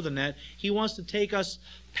handle more than that. He wants to take us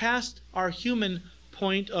past our human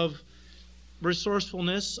point of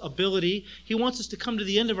resourcefulness, ability. He wants us to come to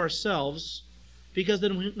the end of ourselves, because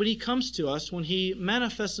then when he comes to us, when he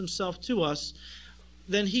manifests himself to us,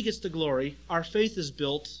 then he gets the glory. Our faith is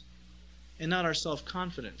built, and not our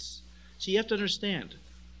self-confidence. So you have to understand,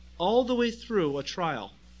 all the way through a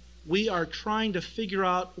trial, we are trying to figure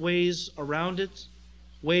out ways around it,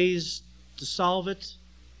 ways to solve it.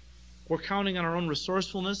 We're counting on our own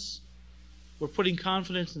resourcefulness. We're putting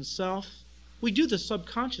confidence in self. We do this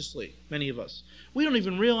subconsciously, many of us. We don't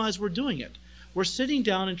even realize we're doing it. We're sitting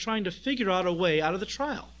down and trying to figure out a way out of the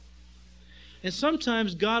trial. And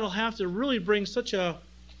sometimes God will have to really bring such a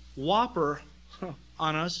whopper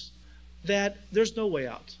on us that there's no way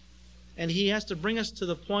out. And he has to bring us to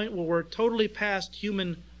the point where we're totally past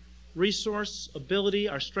human resource, ability,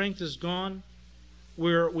 our strength is gone,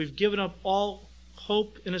 where we've given up all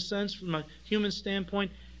hope, in a sense, from a human standpoint.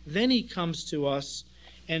 Then he comes to us,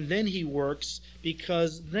 and then he works,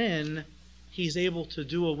 because then he's able to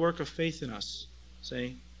do a work of faith in us.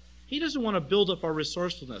 See? He doesn't want to build up our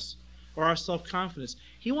resourcefulness or our self-confidence.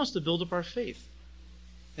 He wants to build up our faith.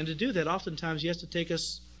 And to do that, oftentimes he has to take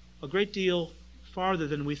us a great deal farther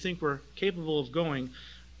than we think we're capable of going.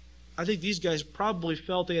 I think these guys probably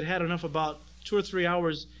felt they had had enough about 2 or 3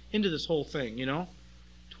 hours into this whole thing,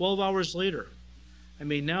 12 hours later. I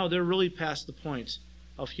mean, now they're really past the point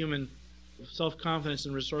of human self-confidence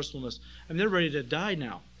and resourcefulness. I mean, they're ready to die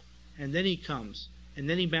now. And then he comes, and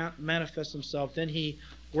then he manifests himself, then he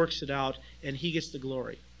works it out, and he gets the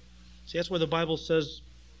glory. See, that's why the Bible says,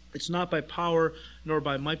 it's not by power nor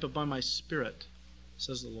by might, but by my Spirit,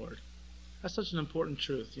 says the Lord. That's such an important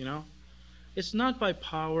truth, It's not by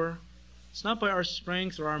power, it's not by our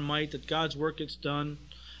strength or our might that God's work gets done,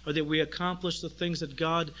 or that we accomplish the things that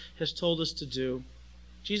God has told us to do.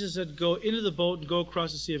 Jesus said, go into the boat and go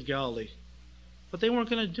across the Sea of Galilee. But they weren't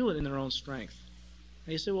going to do it in their own strength.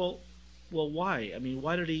 And you say, well, why? I mean,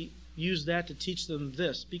 why did he use that to teach them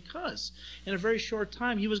this? Because in a very short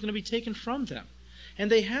time, he was going to be taken from them. And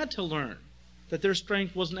they had to learn that their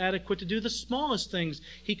strength wasn't adequate to do the smallest things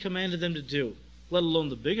he commanded them to do, let alone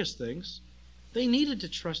the biggest things. They needed to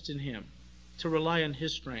trust in him, to rely on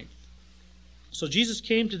his strength. So Jesus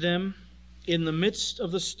came to them in the midst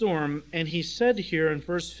of the storm, and he said here in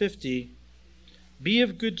verse 50, "Be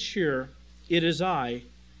of good cheer, it is I,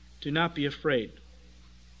 do not be afraid."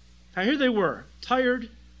 Now here they were, tired,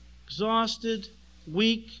 exhausted,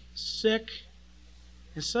 weak, sick,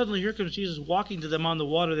 and suddenly here comes Jesus walking to them on the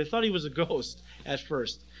water. They thought he was a ghost at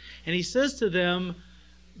first. And he says to them,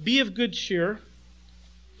 "Be of good cheer,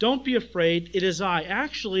 don't be afraid, it is I."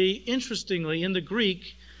 Actually, interestingly, in the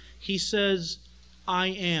Greek, he says, "I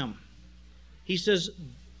am." He says,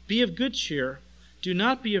 "Be of good cheer, do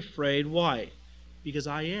not be afraid." Why? Because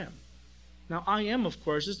I am. Now, I am, of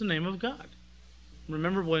course, is the name of God.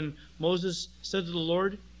 Remember when Moses said to the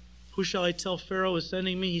Lord, "Who shall I tell Pharaoh is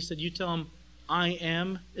sending me?" He said, "You tell him, I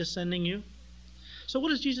am is sending you." So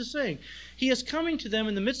what is Jesus saying? He is coming to them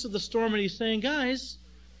in the midst of the storm, and he's saying, guys,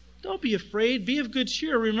 don't be afraid. Be of good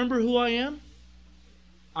cheer. Remember who I am?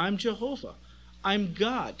 I'm Jehovah. I'm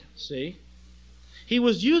God. See? He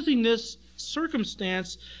was using this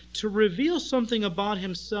circumstance to reveal something about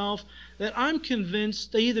himself that I'm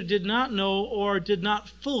convinced they either did not know or did not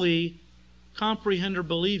fully comprehend or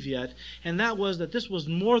believe yet, and that was that this was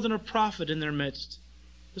more than a prophet in their midst.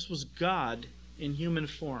 This was God in human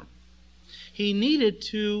form. He needed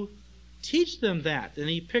to teach them that, and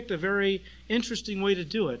he picked a very interesting way to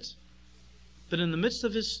do it. But in the midst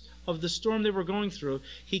of the storm they were going through,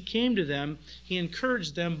 he came to them, he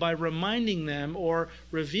encouraged them by reminding them or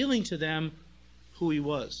revealing to them who he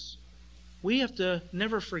was. We have to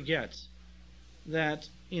never forget that,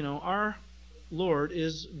 our Lord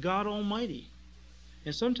is God Almighty.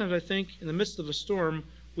 And sometimes I think in the midst of a storm,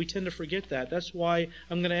 we tend to forget that. That's why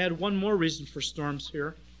I'm going to add one more reason for storms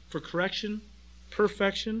here: for correction,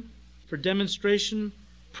 perfection, for demonstration,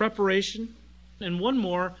 preparation, and one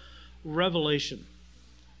more, revelation.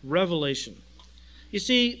 Revelation. You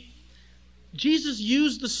see, Jesus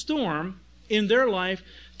used the storm in their life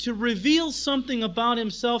to reveal something about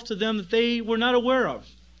himself to them that they were not aware of,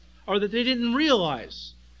 or that they didn't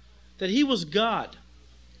realize, that he was God.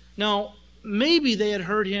 Now, maybe they had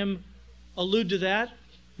heard him allude to that.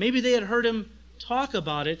 Maybe they had heard him talk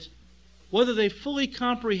about it. Whether they fully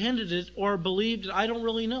comprehended it or believed it, I don't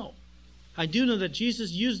really know. I do know that Jesus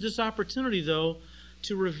used this opportunity, though,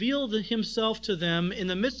 to reveal himself to them in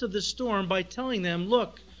the midst of this storm by telling them,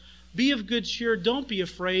 look, be of good cheer, don't be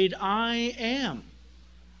afraid, I am.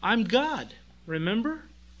 I'm God. Remember?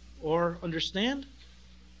 Or understand?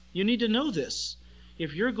 You need to know this.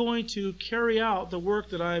 If you're going to carry out the work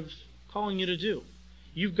that I'm calling you to do,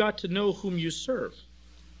 you've got to know whom you serve.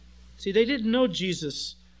 See, they didn't know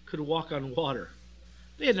Jesus could walk on water.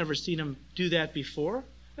 They had never seen him do that before.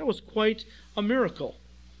 That was quite a miracle.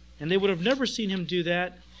 And they would have never seen him do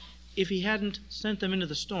that if he hadn't sent them into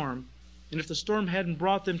the storm, and if the storm hadn't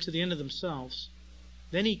brought them to the end of themselves.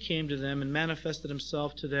 Then he came to them and manifested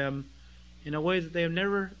himself to them in a way that they have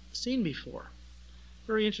never seen before.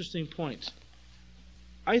 Very interesting point.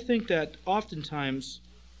 I think that oftentimes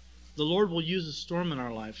the Lord will use a storm in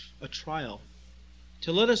our life, a trial,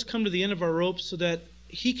 to let us come to the end of our rope so that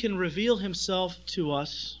he can reveal himself to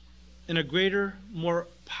us in a greater, more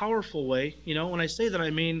powerful way. When I say that, I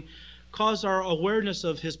mean cause our awareness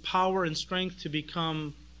of his power and strength to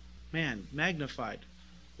become, magnified.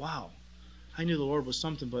 Wow, I knew the Lord was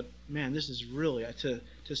something, but this is really,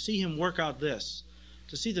 to see him work out this,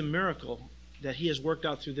 to see the miracle that he has worked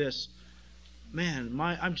out through this,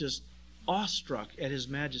 I'm just awestruck at his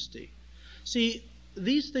majesty. See,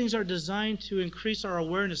 these things are designed to increase our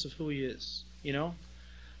awareness of who he is,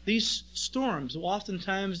 These storms will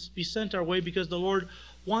oftentimes be sent our way because the Lord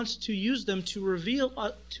wants to use them to reveal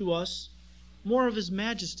to us more of his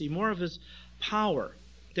majesty, more of his power,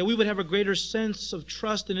 that we would have a greater sense of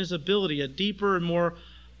trust in his ability, a deeper and more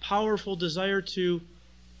powerful desire to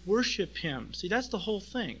worship him. See, that's the whole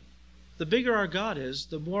thing. The bigger our God is,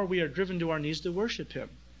 the more we are driven to our knees to worship him.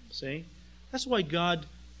 See? That's why God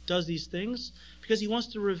does these things, because he wants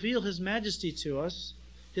to reveal his majesty to us,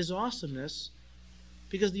 his awesomeness,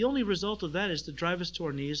 because the only result of that is to drive us to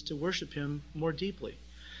our knees to worship him more deeply.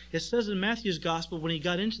 It says in Matthew's gospel, when he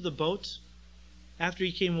got into the boat, after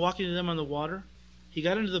he came walking to them on the water, He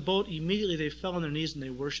got into the boat. Immediately they fell on their knees and they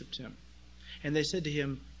worshipped him. And they said to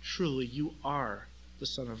him, "Truly, you are the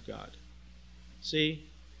Son of God." See,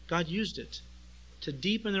 God used it to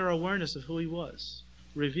deepen their awareness of who he was,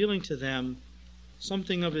 revealing to them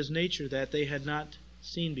something of his nature that they had not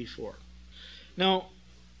seen before. Now,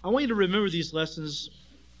 I want you to remember these lessons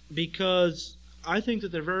because I think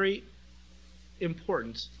that they're very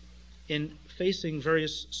important in facing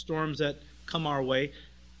various storms that come our way.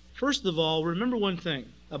 First of all, remember one thing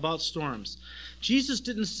about storms. Jesus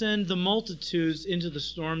didn't send the multitudes into the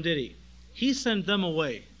storm, did he? He sent them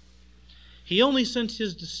away. He only sent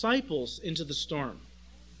his disciples into the storm.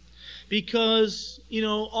 Because,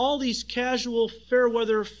 all these casual, fair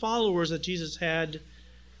weather followers that Jesus had,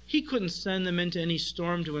 he couldn't send them into any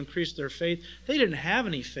storm to increase their faith. They didn't have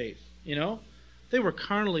any faith, They were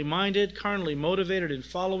carnally minded, carnally motivated in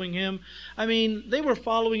following him. They were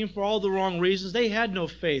following him for all the wrong reasons. They had no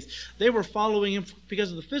faith. They were following him because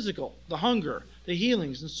of the physical, the hunger, the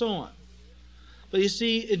healings, and so on. But you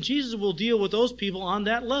see, Jesus will deal with those people on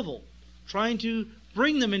that level, trying to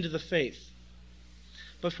bring them into the faith.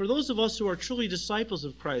 But for those of us who are truly disciples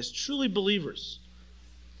of Christ, truly believers,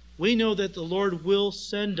 we know that the Lord will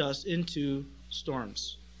send us into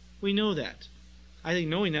storms. We know that. I think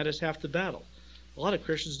knowing that is half the battle. A lot of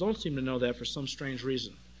Christians don't seem to know that for some strange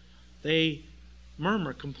reason. They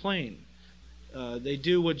murmur, complain. They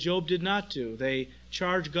do what Job did not do. They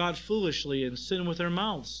charge God foolishly and sin with their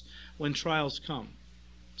mouths when trials come.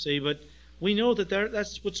 See, but we know that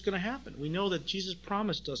that's what's going to happen. We know that Jesus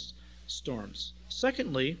promised us storms.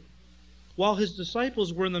 Secondly, while his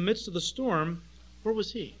disciples were in the midst of the storm, where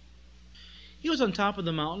was he? He was on top of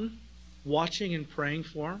the mountain, watching and praying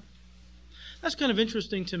for them. That's kind of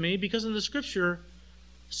interesting to me because in the Scripture,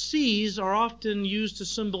 seas are often used to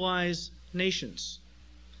symbolize nations.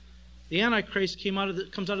 The Antichrist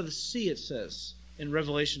comes out of the sea, it says in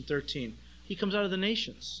Revelation 13. He comes out of the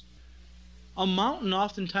nations. A mountain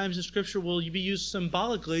oftentimes in Scripture will be used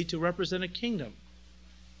symbolically to represent a kingdom.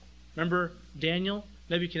 Remember Daniel,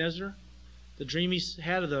 Nebuchadnezzar, the dream he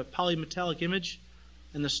had of the polymetallic image,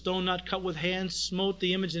 and the stone not cut with hands smote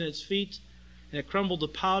the image in its feet, and it crumbled to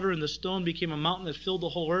powder, and the stone became a mountain that filled the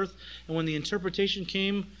whole earth. And when the interpretation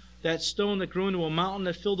came, that stone that grew into a mountain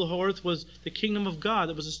that filled the whole earth was the kingdom of God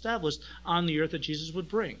that was established on the earth that Jesus would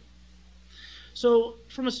bring. So,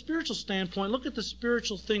 from a spiritual standpoint, look at the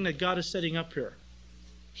spiritual thing that God is setting up here.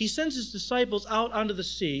 He sends his disciples out onto the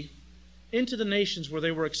sea, into the nations where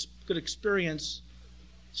they could experience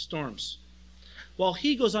storms. While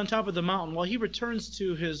he goes on top of the mountain, while he returns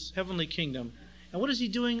to his heavenly kingdom. And what is he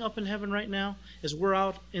doing up in heaven right now? As we're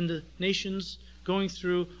out in the nations going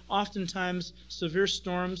through oftentimes severe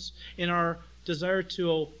storms in our desire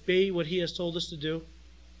to obey what he has told us to do.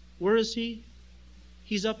 Where is he?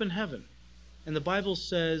 He's up in heaven. And the Bible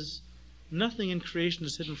says nothing in creation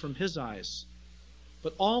is hidden from his eyes,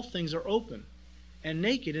 but all things are open and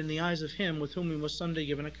naked in the eyes of him with whom we must someday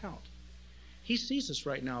give an account. He sees us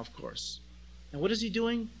right now, of course. And what is he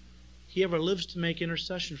doing? He ever lives to make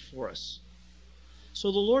intercession for us. So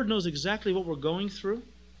the Lord knows exactly what we're going through.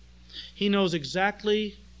 He knows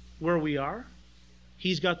exactly where we are.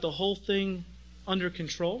 He's got the whole thing under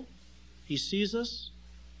control. He sees us.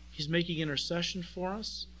 He's making intercession for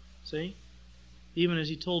us. See? Even as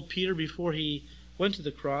he told Peter before he went to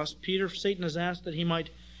the cross, Peter, Satan has asked that he might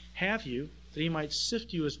have you, that he might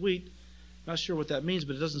sift you as wheat. Not sure what that means,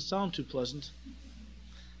 but it doesn't sound too pleasant.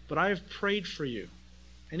 But I have prayed for you.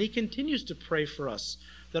 And he continues to pray for us,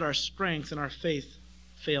 that our strength and our faith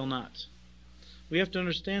fail not. We have to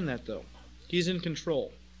understand that, though. He's in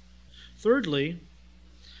control. Thirdly,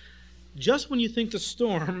 just when you think the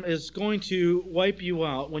storm is going to wipe you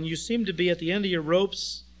out, when you seem to be at the end of your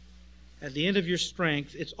ropes, at the end of your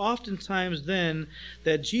strength, it's oftentimes then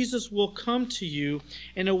that Jesus will come to you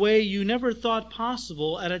in a way you never thought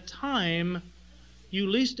possible at a time you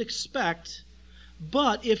least expect.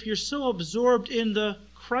 But if you're so absorbed in the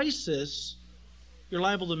crisis, you're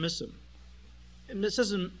liable to miss him. And it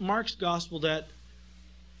says in Mark's gospel that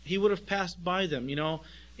he would have passed by them,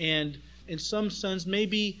 and in some sense,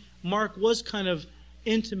 maybe Mark was kind of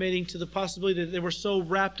intimating to the possibility that they were so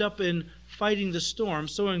wrapped up in fighting the storm,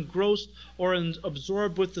 so engrossed or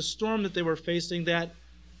absorbed with the storm that they were facing, that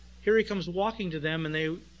here he comes walking to them and they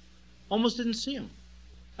almost didn't see him.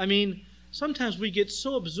 Sometimes we get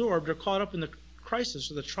so absorbed or caught up in the crisis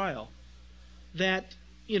or the trial that,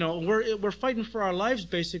 we're fighting for our lives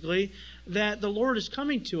basically, that the Lord is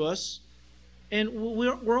coming to us and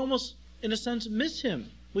we're almost, in a sense, miss him.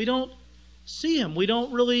 We don't see him. We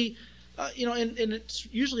don't really, and it's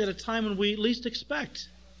usually at a time when we least expect,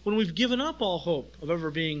 when we've given up all hope of ever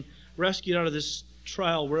being rescued out of this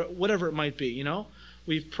trial, whatever it might be, you know.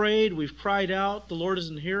 We've prayed, we've cried out, the Lord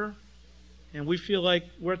isn't here, and we feel like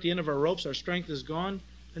we're at the end of our ropes, our strength is gone,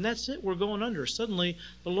 and that's it, we're going under. Suddenly,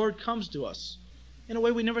 the Lord comes to us in a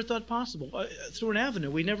way we never thought possible, through an avenue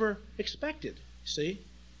we never expected, see.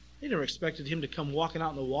 They never expected him to come walking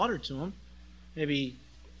out in the water to them, maybe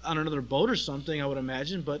on another boat or something, I would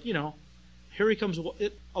imagine, but, you know, here he comes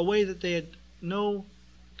a way that they had no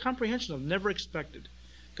comprehension of, never expected.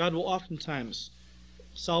 God will oftentimes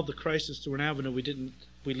solve the crisis through an avenue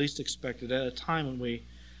we least expected at a time when we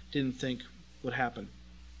didn't think would happen.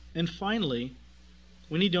 And finally,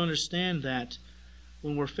 we need to understand that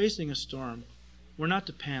when we're facing a storm, we're not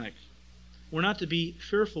to panic. We're not to be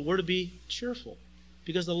fearful. We're to be cheerful.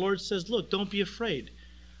 Because the Lord says, look, don't be afraid.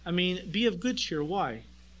 I mean, be of good cheer. Why?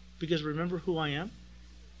 Because remember who I am?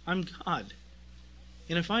 I'm God.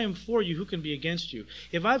 And if I am for you, who can be against you?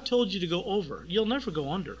 If I've told you to go over, you'll never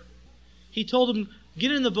go under. He told him,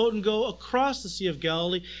 get in the boat and go across the Sea of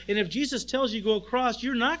Galilee. And if Jesus tells you to go across,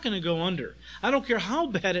 you're not going to go under. I don't care how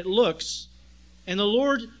bad it looks. And the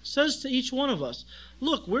Lord says to each one of us,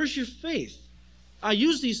 look, where's your faith? I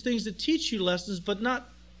use these things to teach you lessons, but not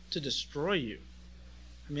to destroy you.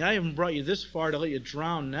 I mean, I haven't brought you this far to let you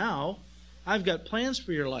drown now. I've got plans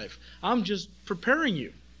for your life. I'm just preparing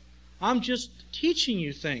you. I'm just teaching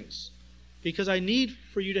you things because I need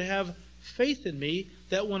for you to have faith in me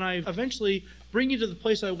that when I eventually bring you to the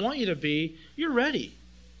place I want you to be, you're ready.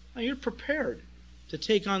 You're prepared to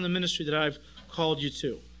take on the ministry that I've called you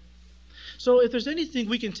to. So if there's anything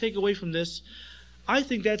we can take away from this, I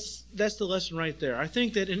think that's the lesson right there. I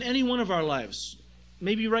think that in any one of our lives,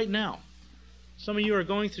 maybe right now, some of you are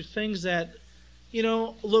going through things that, you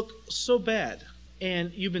know, look so bad.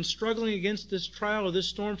 And you've been struggling against this trial or this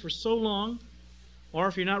storm for so long. Or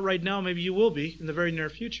if you're not right now, maybe you will be in the very near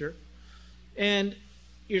future. And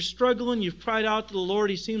you're struggling. You've cried out to the Lord.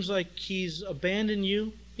 He seems like he's abandoned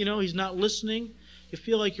you. You know, he's not listening. You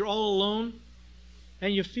feel like you're all alone.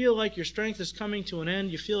 And you feel like your strength is coming to an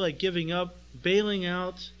end. You feel like giving up, bailing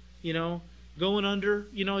out, you know, going under.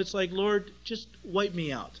 You know, it's like, Lord, just wipe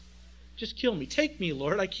me out. Just kill me. Take me,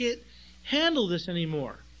 Lord. I can't handle this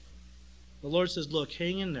anymore. The Lord says, look,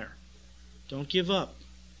 hang in there. Don't give up.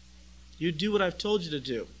 You do what I've told you to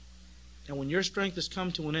do. And when your strength has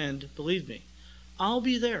come to an end, believe me, I'll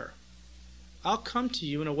be there. I'll come to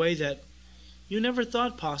you in a way that you never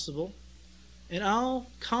thought possible. And I'll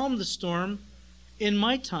calm the storm in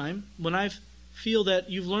my time when I feel that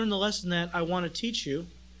you've learned the lesson that I want to teach you.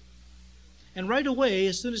 And right away,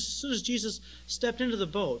 as soon as Jesus stepped into the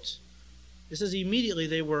boat, it says immediately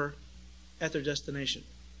they were at their destination.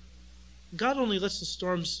 God only lets the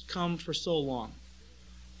storms come for so long.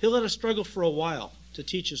 He'll let us struggle for a while to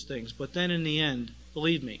teach us things, but then in the end,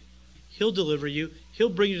 believe me, He'll deliver you. He'll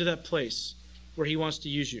bring you to that place where He wants to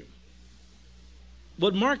use you.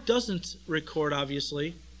 What Mark doesn't record,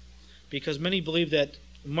 obviously, because many believe that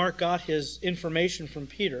Mark got his information from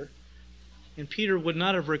Peter, and Peter would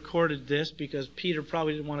not have recorded this because Peter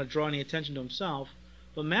probably didn't want to draw any attention to himself,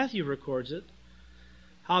 but Matthew records it.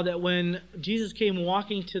 How that when Jesus came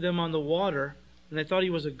walking to them on the water, and they thought he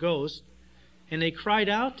was a ghost, and they cried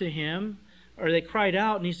out to him, or they cried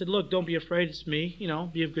out, and he said, look, don't be afraid, it's me, you know,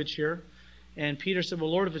 be of good cheer. And Peter said,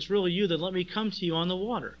 well, Lord, if it's really you, then let me come to you on the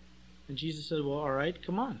water. And Jesus said, well, all right,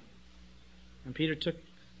 come on. And Peter took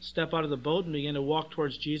a step out of the boat and began to walk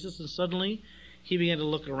towards Jesus, and suddenly he began to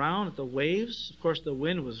look around at the waves. Of course, the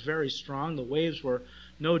wind was very strong. The waves were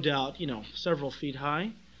no doubt, you know, several feet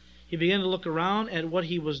high. He began to look around at what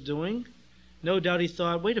he was doing. No doubt he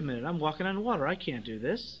thought, wait a minute, I'm walking on water. I can't do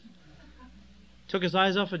this. Took his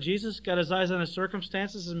eyes off of Jesus, got his eyes on his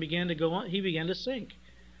circumstances, and began to go on. He began to sink.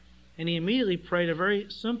 And he immediately prayed a very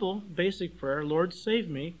simple, basic prayer, Lord, save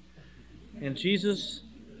me. And Jesus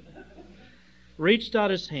reached out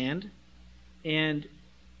his hand and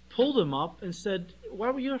pulled him up and said, why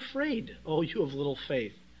were you afraid, oh, you of little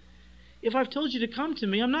faith? If I've told you to come to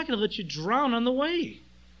me, I'm not going to let you drown on the way.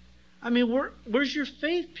 I mean, where's your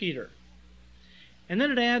faith, Peter? And then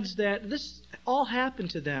it adds that this all happened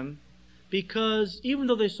to them because even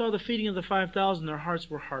though they saw the feeding of the 5,000, their hearts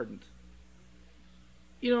were hardened.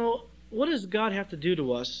 You know, what does God have to do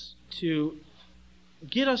to us to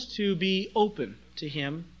get us to be open to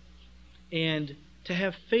Him and to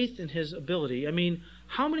have faith in His ability? I mean,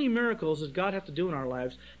 how many miracles does God have to do in our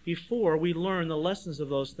lives before we learn the lessons of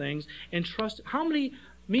those things and trust? How many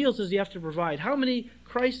meals does He have to provide? How many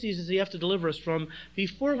crises does He have to deliver us from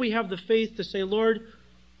before we have the faith to say, Lord,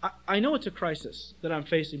 I know it's a crisis that I'm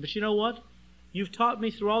facing, but you know what? You've taught me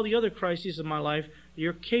through all the other crises of my life that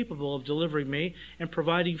you're capable of delivering me and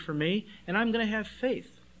providing for me, and I'm going to have faith.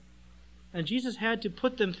 And Jesus had to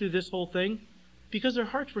put them through this whole thing because their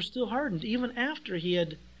hearts were still hardened, even after he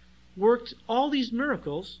had worked all these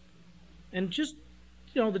miracles and just,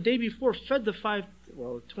 the day before fed the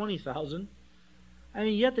 20,000. I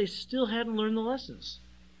mean, yet they still hadn't learned the lessons.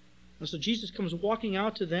 And so Jesus comes walking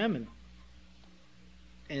out to them,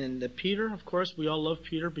 and Peter, of course, we all love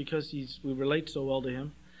Peter because we relate so well to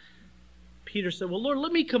him. Peter said, well, Lord,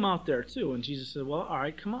 let me come out there too. And Jesus said, well, all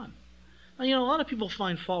right, come on. Now, a lot of people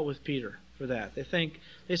find fault with Peter for that. They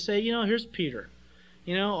say, here's Peter.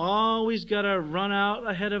 Always got to run out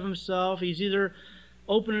ahead of himself. He's either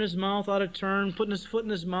opening his mouth out of turn, putting his foot in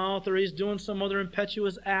his mouth, or he's doing some other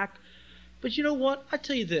impetuous act. But you know what? I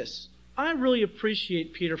tell you this. I really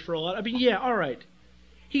appreciate Peter for a lot. I mean, yeah, all right.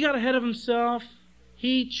 He got ahead of himself.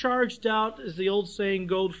 He charged out, as the old saying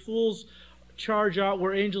goes, fools charge out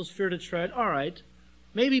where angels fear to tread. All right.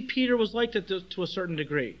 Maybe Peter was like that to a certain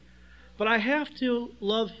degree. But I have to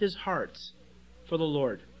love his heart for the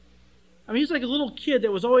Lord. I mean, he's like a little kid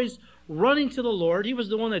that was always running to the Lord. He was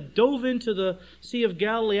the one that dove into the Sea of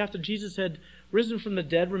Galilee after Jesus had risen from the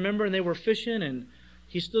dead, remember? And they were fishing, and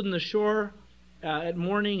he stood on the shore at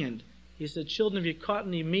morning, and he said, children, have you caught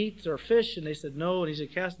any meat or fish? And they said, no. And he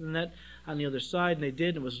said, cast the net on the other side. And they did,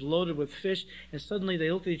 and it was loaded with fish. And suddenly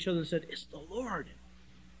they looked at each other and said, it's the Lord.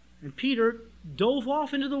 And Peter dove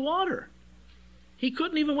off into the water. He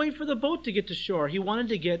couldn't even wait for the boat to get to shore. He wanted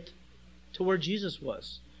to get to where Jesus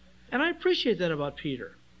was. And I appreciate that about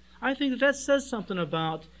Peter. I think that says something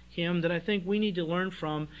about him that I think we need to learn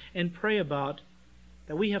from and pray about,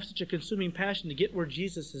 that we have such a consuming passion to get where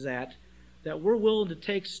Jesus is at, that we're willing to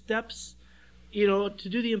take steps, to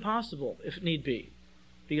do the impossible if need be.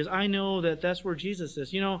 Because I know that that's where Jesus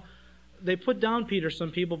is. They put down Peter,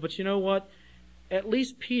 some people, but you know what? At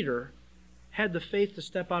least Peter had the faith to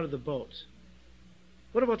step out of the boat.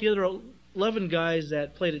 What about the other 11 guys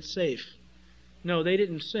that played it safe? No, they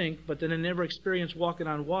didn't sink, but then they never experienced walking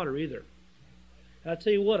on water either. And I'll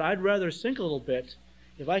tell you what, I'd rather sink a little bit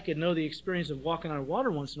if I could know the experience of walking on water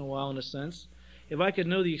once in a while, in a sense. If I could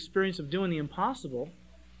know the experience of doing the impossible,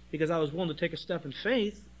 because I was willing to take a step in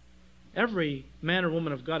faith. Every man or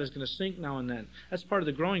woman of God is going to sink now and then. That's part of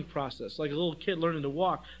the growing process. Like a little kid learning to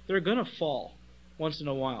walk, they're going to fall once in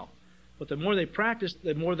a while. But the more they practice,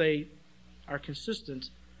 the more they are consistent.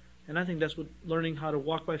 And I think that's what learning how to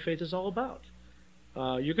walk by faith is all about.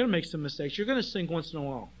 You're going to make some mistakes. You're going to sink once in a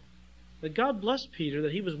while. But God blessed Peter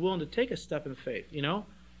that he was willing to take a step in faith,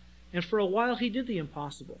 And for a while he did the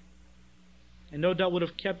impossible. And no doubt would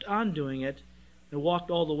have kept on doing it and walked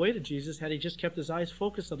all the way to Jesus had he just kept his eyes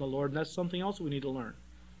focused on the Lord. And that's something else we need to learn.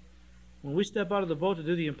 When we step out of the boat to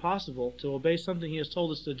do the impossible, to obey something he has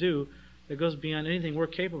told us to do that goes beyond anything we're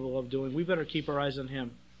capable of doing, we better keep our eyes on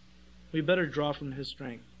him. We better draw from his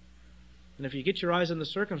strength. And if you get your eyes on the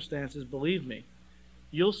circumstances, believe me,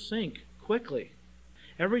 you'll sink quickly.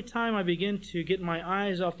 Every time I begin to get my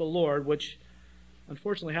eyes off the Lord, which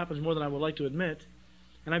unfortunately happens more than I would like to admit,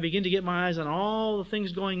 and I begin to get my eyes on all the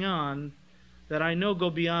things going on that I know go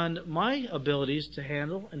beyond my abilities to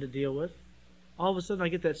handle and to deal with, all of a sudden I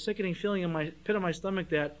get that sickening feeling in my pit of my stomach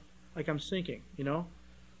that like I'm sinking,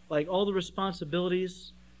 Like all the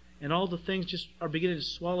responsibilities and all the things just are beginning to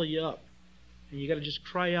swallow you up. And you got to just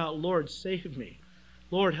cry out, Lord, save me.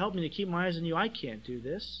 Lord, help me to keep my eyes on you. I can't do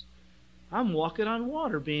this. I'm walking on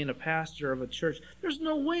water being a pastor of a church. There's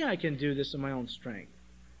no way I can do this in my own strength.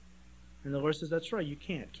 And the Lord says, that's right, you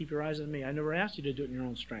can't. Keep your eyes on me. I never asked you to do it in your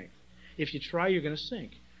own strength. If you try, you're going to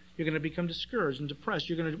sink. You're going to become discouraged and depressed.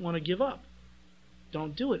 You're going to want to give up.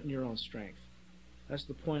 Don't do it in your own strength. That's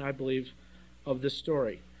the point, I believe, of this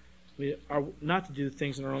story. We are not to do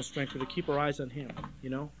things in our own strength, but to keep our eyes on him,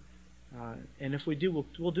 And if we do,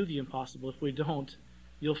 we'll do the impossible. If we don't,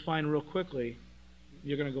 you'll find real quickly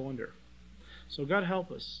you're going to go under. So God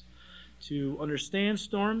help us to understand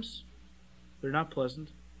storms. They're not pleasant,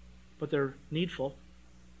 but they're needful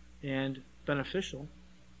and beneficial.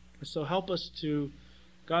 And so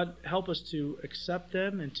God help us to accept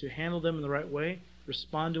them and to handle them in the right way,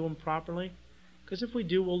 respond to them properly. Because if we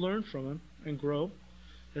do, we'll learn from them and grow.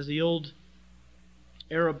 As the old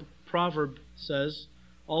Arab proverb says,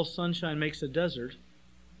 all sunshine makes a desert.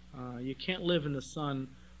 You can't live in the sun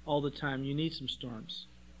all the time. You need some storms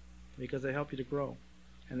because they help you to grow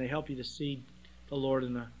and they help you to see the Lord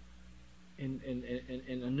in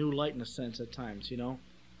a new light, in a sense, at times.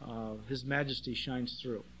 His majesty shines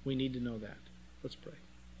through. We need to know that. Let's pray.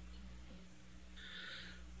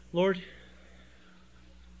 Lord,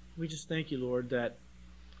 we just thank you, Lord, that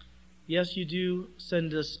yes, you do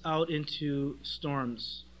send us out into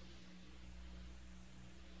storms,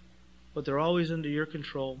 but they're always under your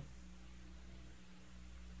control.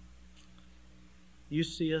 You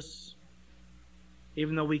see us.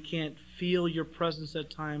 Even though we can't feel your presence at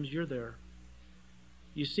times, you're there.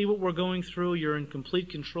 You see what we're going through. You're in complete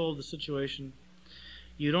control of the situation.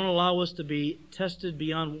 You don't allow us to be tested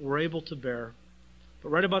beyond what we're able to bear. But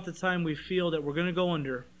right about the time we feel that we're going to go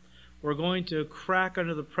under, we're going to crack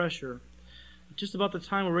under the pressure, just about the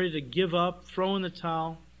time we're ready to give up, throw in the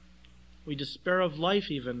towel, we despair of life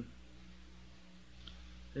even,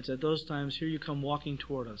 it's at those times, here you come walking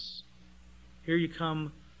toward us. Here you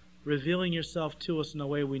come revealing yourself to us in a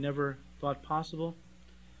way we never thought possible,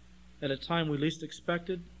 at a time we least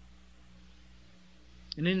expected.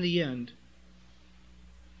 And in the end,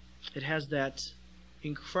 it has that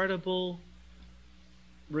incredible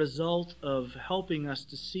result of helping us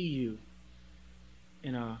to see you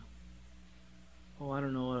in a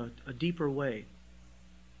deeper way.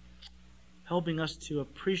 Helping us to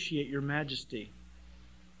appreciate your majesty,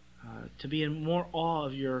 to be in more awe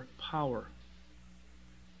of your power,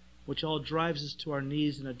 which all drives us to our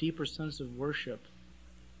knees in a deeper sense of worship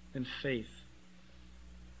and faith,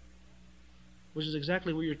 which is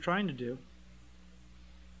exactly what you're trying to do.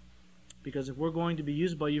 Because if we're going to be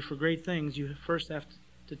used by you for great things, you first have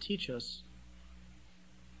to teach us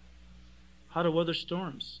how to weather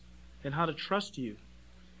storms and how to trust you.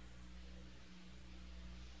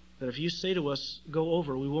 That if you say to us, go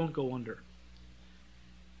over, we won't go under.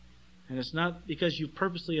 And it's not because you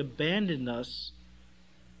purposely abandoned us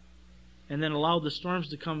and then allowed the storms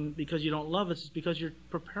to come because you don't love us. It's because you're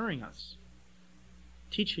preparing us,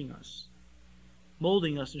 teaching us,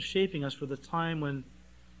 molding us and shaping us for the time when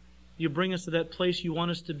you bring us to that place you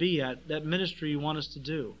want us to be at, that ministry you want us to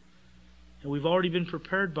do. And we've already been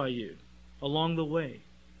prepared by you along the way.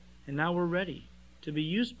 And now we're ready to be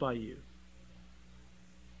used by you.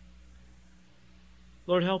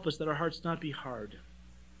 Lord, help us that our hearts not be hard,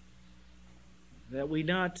 that we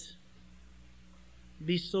not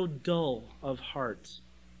be so dull of heart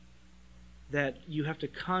that you have to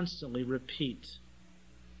constantly repeat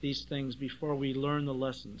these things before we learn the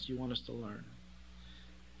lessons you want us to learn.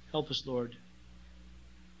 Help us, Lord,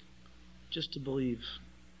 just to believe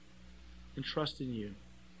and trust in you,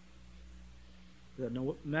 that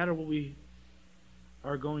no matter what we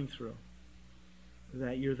are going through,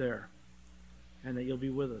 that you're there and that you'll be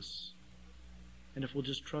with us. And if we'll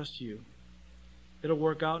just trust you, it'll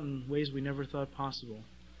work out in ways we never thought possible.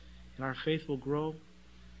 And our faith will grow,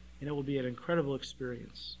 and it will be an incredible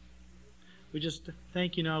experience. We just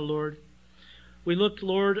thank you now, Lord. We look,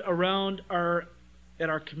 Lord, around at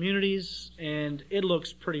our communities, and it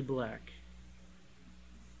looks pretty black.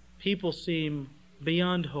 People seem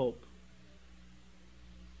beyond hope.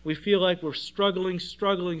 We feel like we're struggling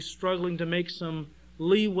to make some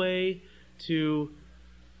leeway to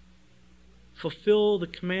fulfill the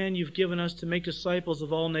command you've given us to make disciples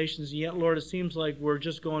of all nations. And yet, Lord, it seems like we're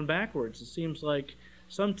just going backwards. It seems like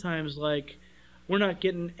sometimes like we're not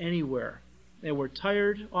getting anywhere. And we're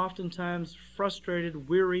tired, oftentimes frustrated,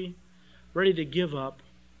 weary, ready to give up.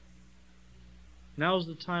 Now's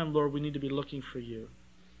the time, Lord, we need to be looking for you.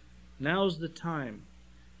 Now's the time,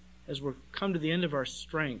 as we're come to the end of our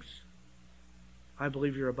strength, I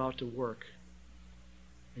believe you're about to work.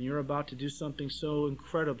 And you're about to do something so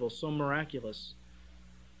incredible, so miraculous,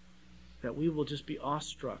 that we will just be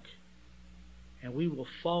awestruck. And we will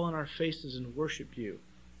fall on our faces and worship you.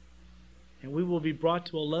 And we will be brought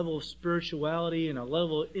to a level of spirituality and a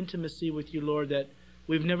level of intimacy with you, Lord, that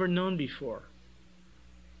we've never known before.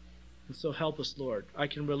 And so help us, Lord. I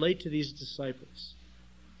can relate to these disciples.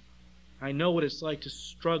 I know what it's like to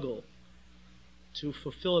struggle to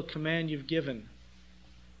fulfill a command you've given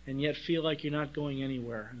and yet feel like you're not going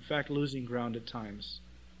anywhere. In fact, losing ground at times.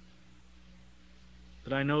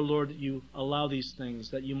 But I know, Lord, that you allow these things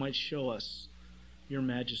that you might show us your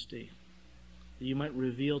majesty. That you might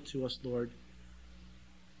reveal to us, Lord,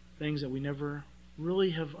 things that we never really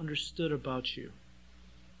have understood about you.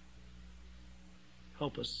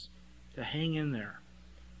 Help us to hang in there,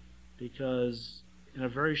 because in a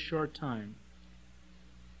very short time,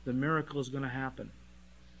 the miracle is going to happen.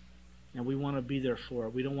 And we want to be there for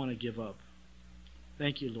it. We don't want to give up.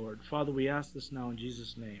 Thank you, Lord. Father, we ask this now in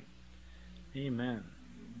Jesus' name. Amen.